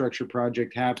infrastructure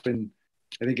project happen,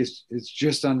 I think it's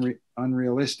just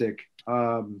unrealistic.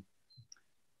 But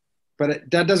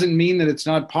that doesn't mean that it's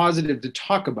not positive to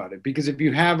talk about it, because if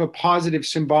you have a positive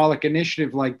symbolic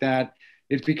initiative like that,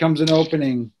 it becomes an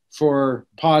opening for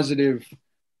positive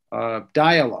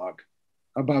dialogue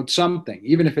about something,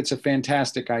 even if it's a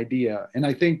fantastic idea. And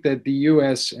I think that the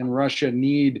US and Russia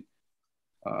need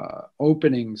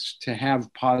openings to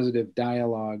have positive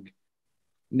dialogue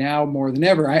now more than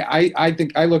ever. I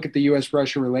think I look at the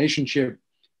US-Russia relationship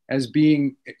as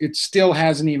being, it still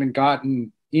hasn't even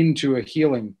gotten into a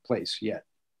healing place yet.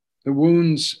 The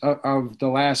wounds of the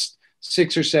last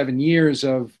 6 or 7 years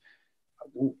of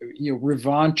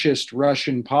revanchist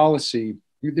Russian policy,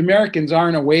 the Americans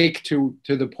aren't awake to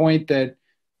the point that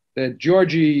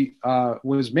Georgy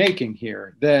was making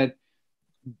here, that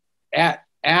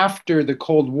after the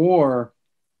Cold War,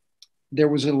 there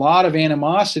was a lot of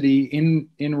animosity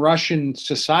in Russian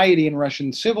society, in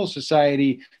Russian civil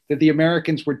society, that the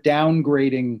Americans were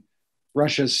downgrading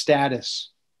Russia's status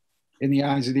in the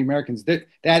eyes of the Americans. That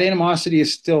animosity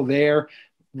is still there.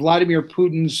 Vladimir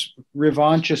Putin's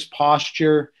revanchist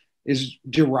posture is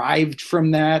derived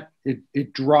from that.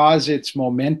 It draws its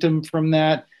momentum from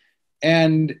that.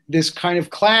 And this kind of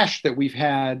clash that we've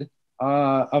had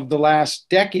of the last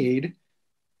decade,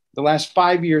 the last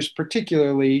 5 years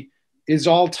particularly, is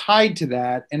all tied to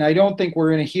that. And I don't think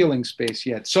we're in a healing space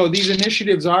yet. So these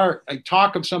initiatives are, I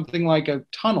talk of something like a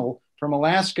tunnel from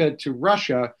Alaska to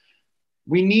Russia.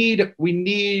 We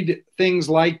need things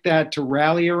like that to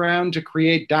rally around, to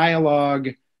create dialogue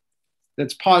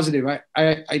that's positive.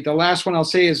 The last one I'll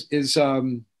say is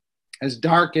as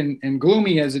dark and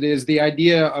gloomy as it is, the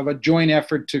idea of a joint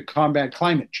effort to combat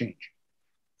climate change.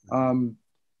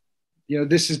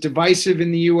 This is divisive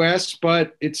in the US,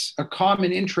 but it's a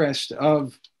common interest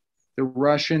of the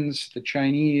Russians, the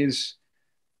Chinese,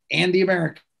 and the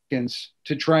Americans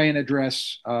to try and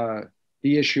address the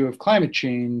issue of climate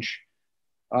change.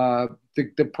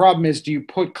 The problem is, do you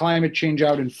put climate change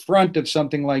out in front of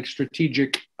something like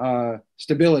strategic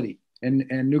stability and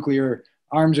nuclear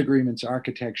arms agreements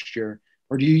architecture?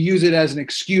 Or do you use it as an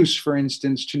excuse, for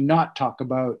instance, to not talk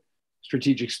about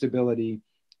strategic stability?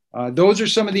 Those are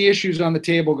some of the issues on the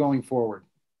table going forward.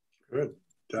 Good.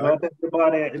 Not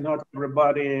everybody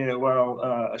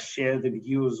share the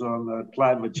views on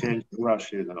climate change in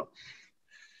Russia,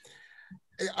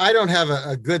 I don't have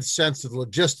a good sense of the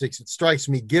logistics. It strikes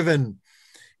me, given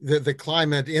the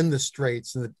climate in the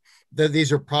Straits, and that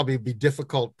these are probably be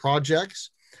difficult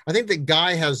projects. I think that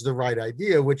Guy has the right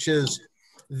idea, which is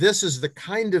this is the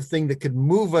kind of thing that could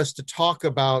move us to talk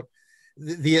about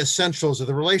the essentials of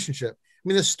the relationship. I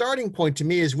mean, the starting point to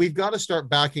me is we've got to start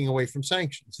backing away from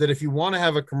sanctions, that if you want to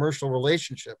have a commercial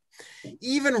relationship,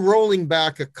 even rolling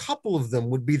back a couple of them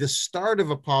would be the start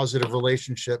of a positive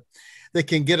relationship that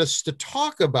can get us to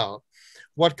talk about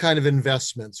what kind of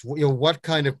investments, what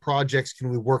kind of projects can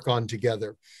we work on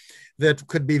together that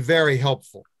could be very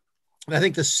helpful. And I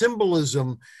think the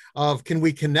symbolism of can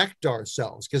we connect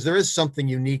ourselves, because there is something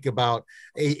unique about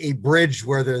a bridge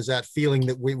where there's that feeling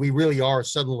that we really are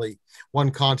suddenly one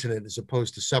continent as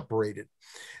opposed to separated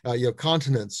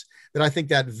continents, that I think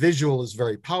that visual is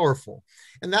very powerful.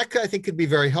 And that I think could be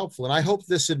very helpful. And I hope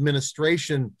this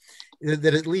administration,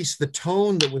 that at least the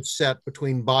tone that was set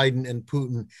between Biden and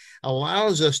Putin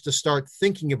allows us to start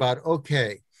thinking about,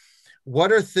 okay,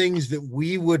 what are things that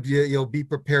we would be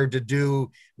prepared to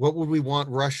do? What would we want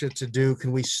Russia to do?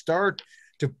 Can we start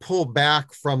to pull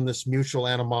back from this mutual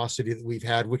animosity that we've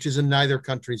had, which is in neither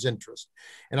country's interest?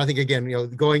 And I think, again,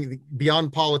 going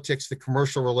beyond politics, the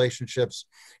commercial relationships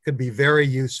could be very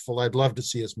useful. I'd love to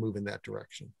see us move in that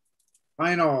direction.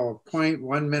 Final point,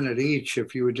 1 minute each,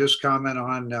 if you would just comment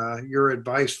on your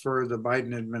advice for the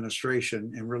Biden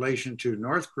administration in relation to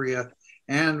North Korea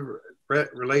and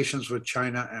relations with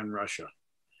China and Russia.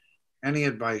 Any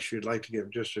advice you'd like to give?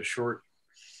 Just a short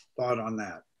thought on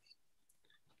that.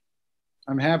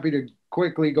 I'm happy to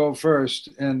quickly go first,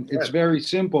 and it's very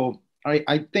simple.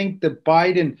 I think that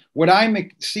Biden, what I'm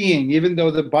seeing, even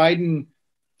though the Biden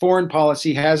foreign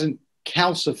policy hasn't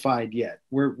calcified yet,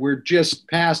 we're just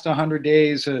past 100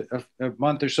 days, a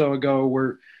month or so ago,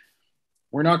 we're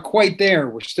not quite there.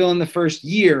 We're still in the first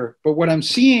year. But what I'm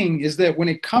seeing is that when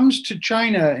it comes to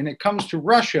China and it comes to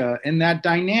Russia and that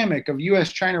dynamic of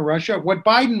US, China, Russia, what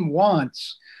Biden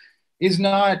wants is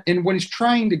not, and what he's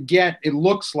trying to get, it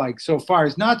looks like so far,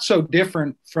 is not so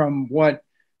different from what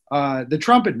the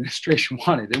Trump administration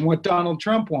wanted and what Donald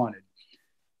Trump wanted.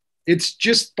 It's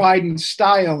just Biden's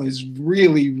style is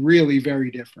really, really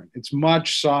very different. It's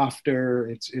much softer.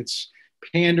 It's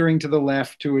pandering to the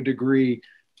left to a degree.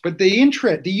 But the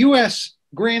U.S.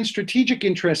 grand strategic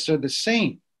interests are the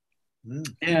same,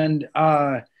 and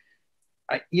I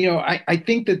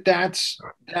think that's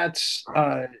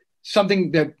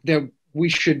something that we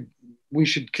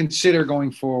should consider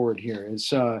going forward here.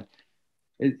 Is the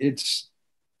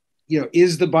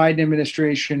Biden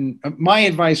administration? My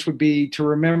advice would be to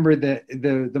remember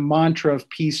the mantra of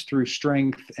peace through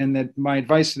strength, and that my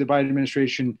advice to the Biden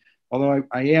administration, although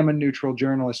I am a neutral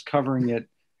journalist covering it,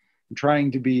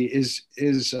 trying to be, is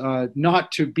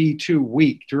not to be too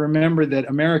weak, to remember that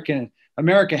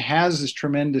America has this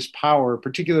tremendous power,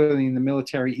 particularly in the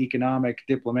military, economic,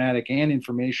 diplomatic, and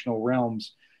informational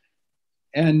realms,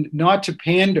 and not to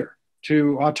pander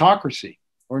to autocracy,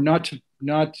 or and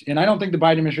I don't think the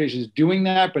Biden administration is doing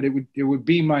that, but it would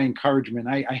be my encouragement.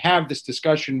 I have this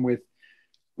discussion with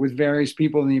various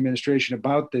people in the administration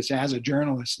about this as a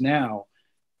journalist now.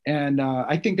 And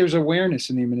I think there's awareness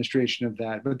in the administration of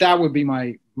that. But that would be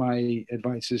my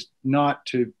advice, is not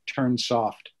to turn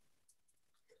soft.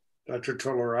 Dr.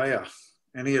 Toloraya,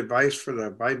 any advice for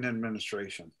the Biden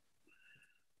administration?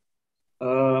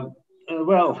 Well,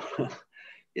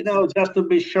 just to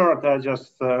be short, I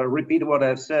just repeat what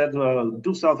I've said.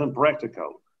 Do something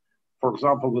practical. For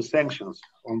example, the sanctions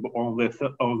on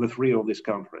the three of these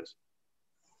countries.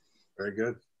 Very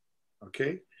good.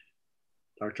 Okay.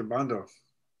 Dr. Bandow.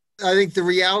 I think the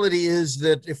reality is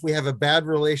that if we have a bad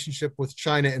relationship with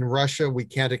China and Russia, we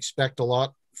can't expect a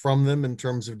lot from them in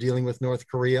terms of dealing with North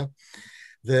Korea.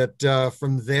 That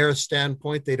from their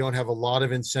standpoint, they don't have a lot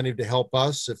of incentive to help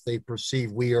us if they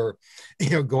perceive we are,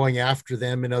 going after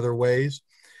them in other ways.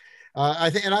 I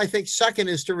think second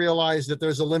is to realize that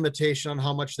there's a limitation on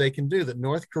how much they can do, that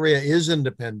North Korea is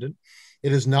independent.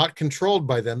 It is not controlled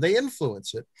by them. They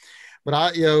influence it.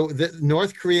 But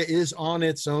North Korea is on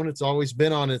its own. It's always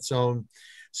been on its own.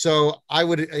 So I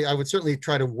would certainly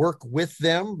try to work with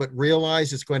them, but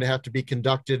realize it's going to have to be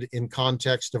conducted in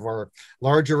context of our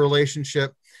larger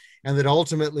relationship, and that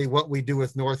ultimately what we do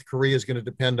with North Korea is going to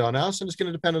depend on us, and it's going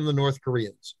to depend on the North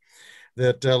Koreans.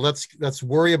 That let's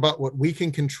worry about what we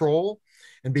can control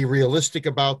and be realistic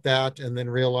about that, and then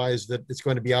realize that it's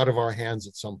going to be out of our hands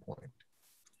at some point.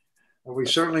 Well, we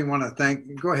certainly want to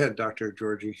thank. Go ahead, Dr.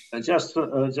 Georgy. Just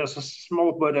a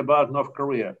small point about North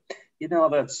Korea.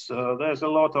 There's a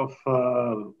lot of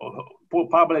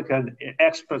public and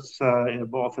experts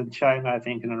both in China, I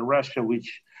think, and in Russia,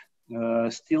 which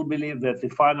still believe that the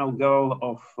final goal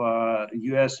of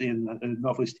U.S. in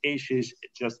Northeast Asia is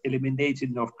just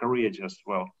eliminating North Korea,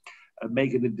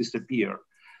 making it disappear.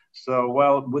 So,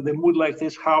 with a mood like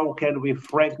this, how can we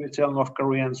frankly tell North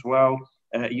Koreans,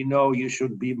 you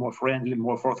should be more friendly,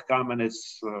 more forthcoming?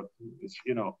 It's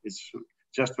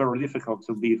just very difficult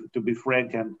to be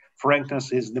frank, and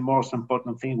frankness is the most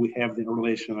important thing we have in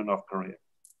relation with North Korea.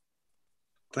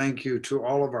 Thank you to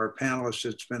all of our panelists.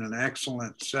 It's been an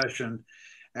excellent session,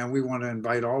 and we want to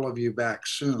invite all of you back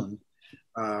soon.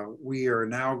 We are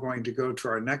now going to go to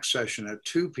our next session at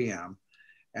 2 p.m.,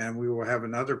 and we will have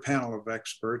another panel of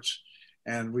experts.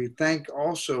 And we thank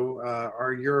also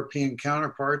our European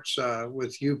counterparts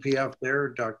with UPF there,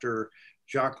 Dr.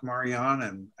 Jacques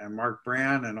Marion and Mark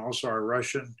Brand, and also our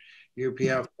Russian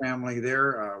UPF family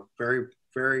there. Very,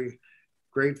 very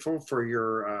grateful for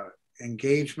your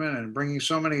engagement and bringing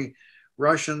so many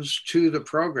Russians to the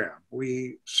program.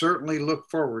 We certainly look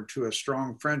forward to a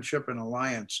strong friendship and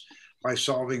alliance by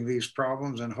solving these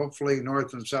problems, and hopefully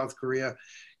North and South Korea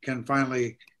can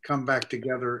finally come back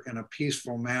together in a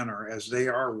peaceful manner, as they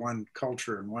are one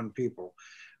culture and one people.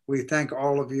 We thank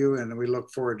all of you, and we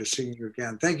look forward to seeing you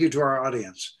again. Thank you to our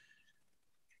audience.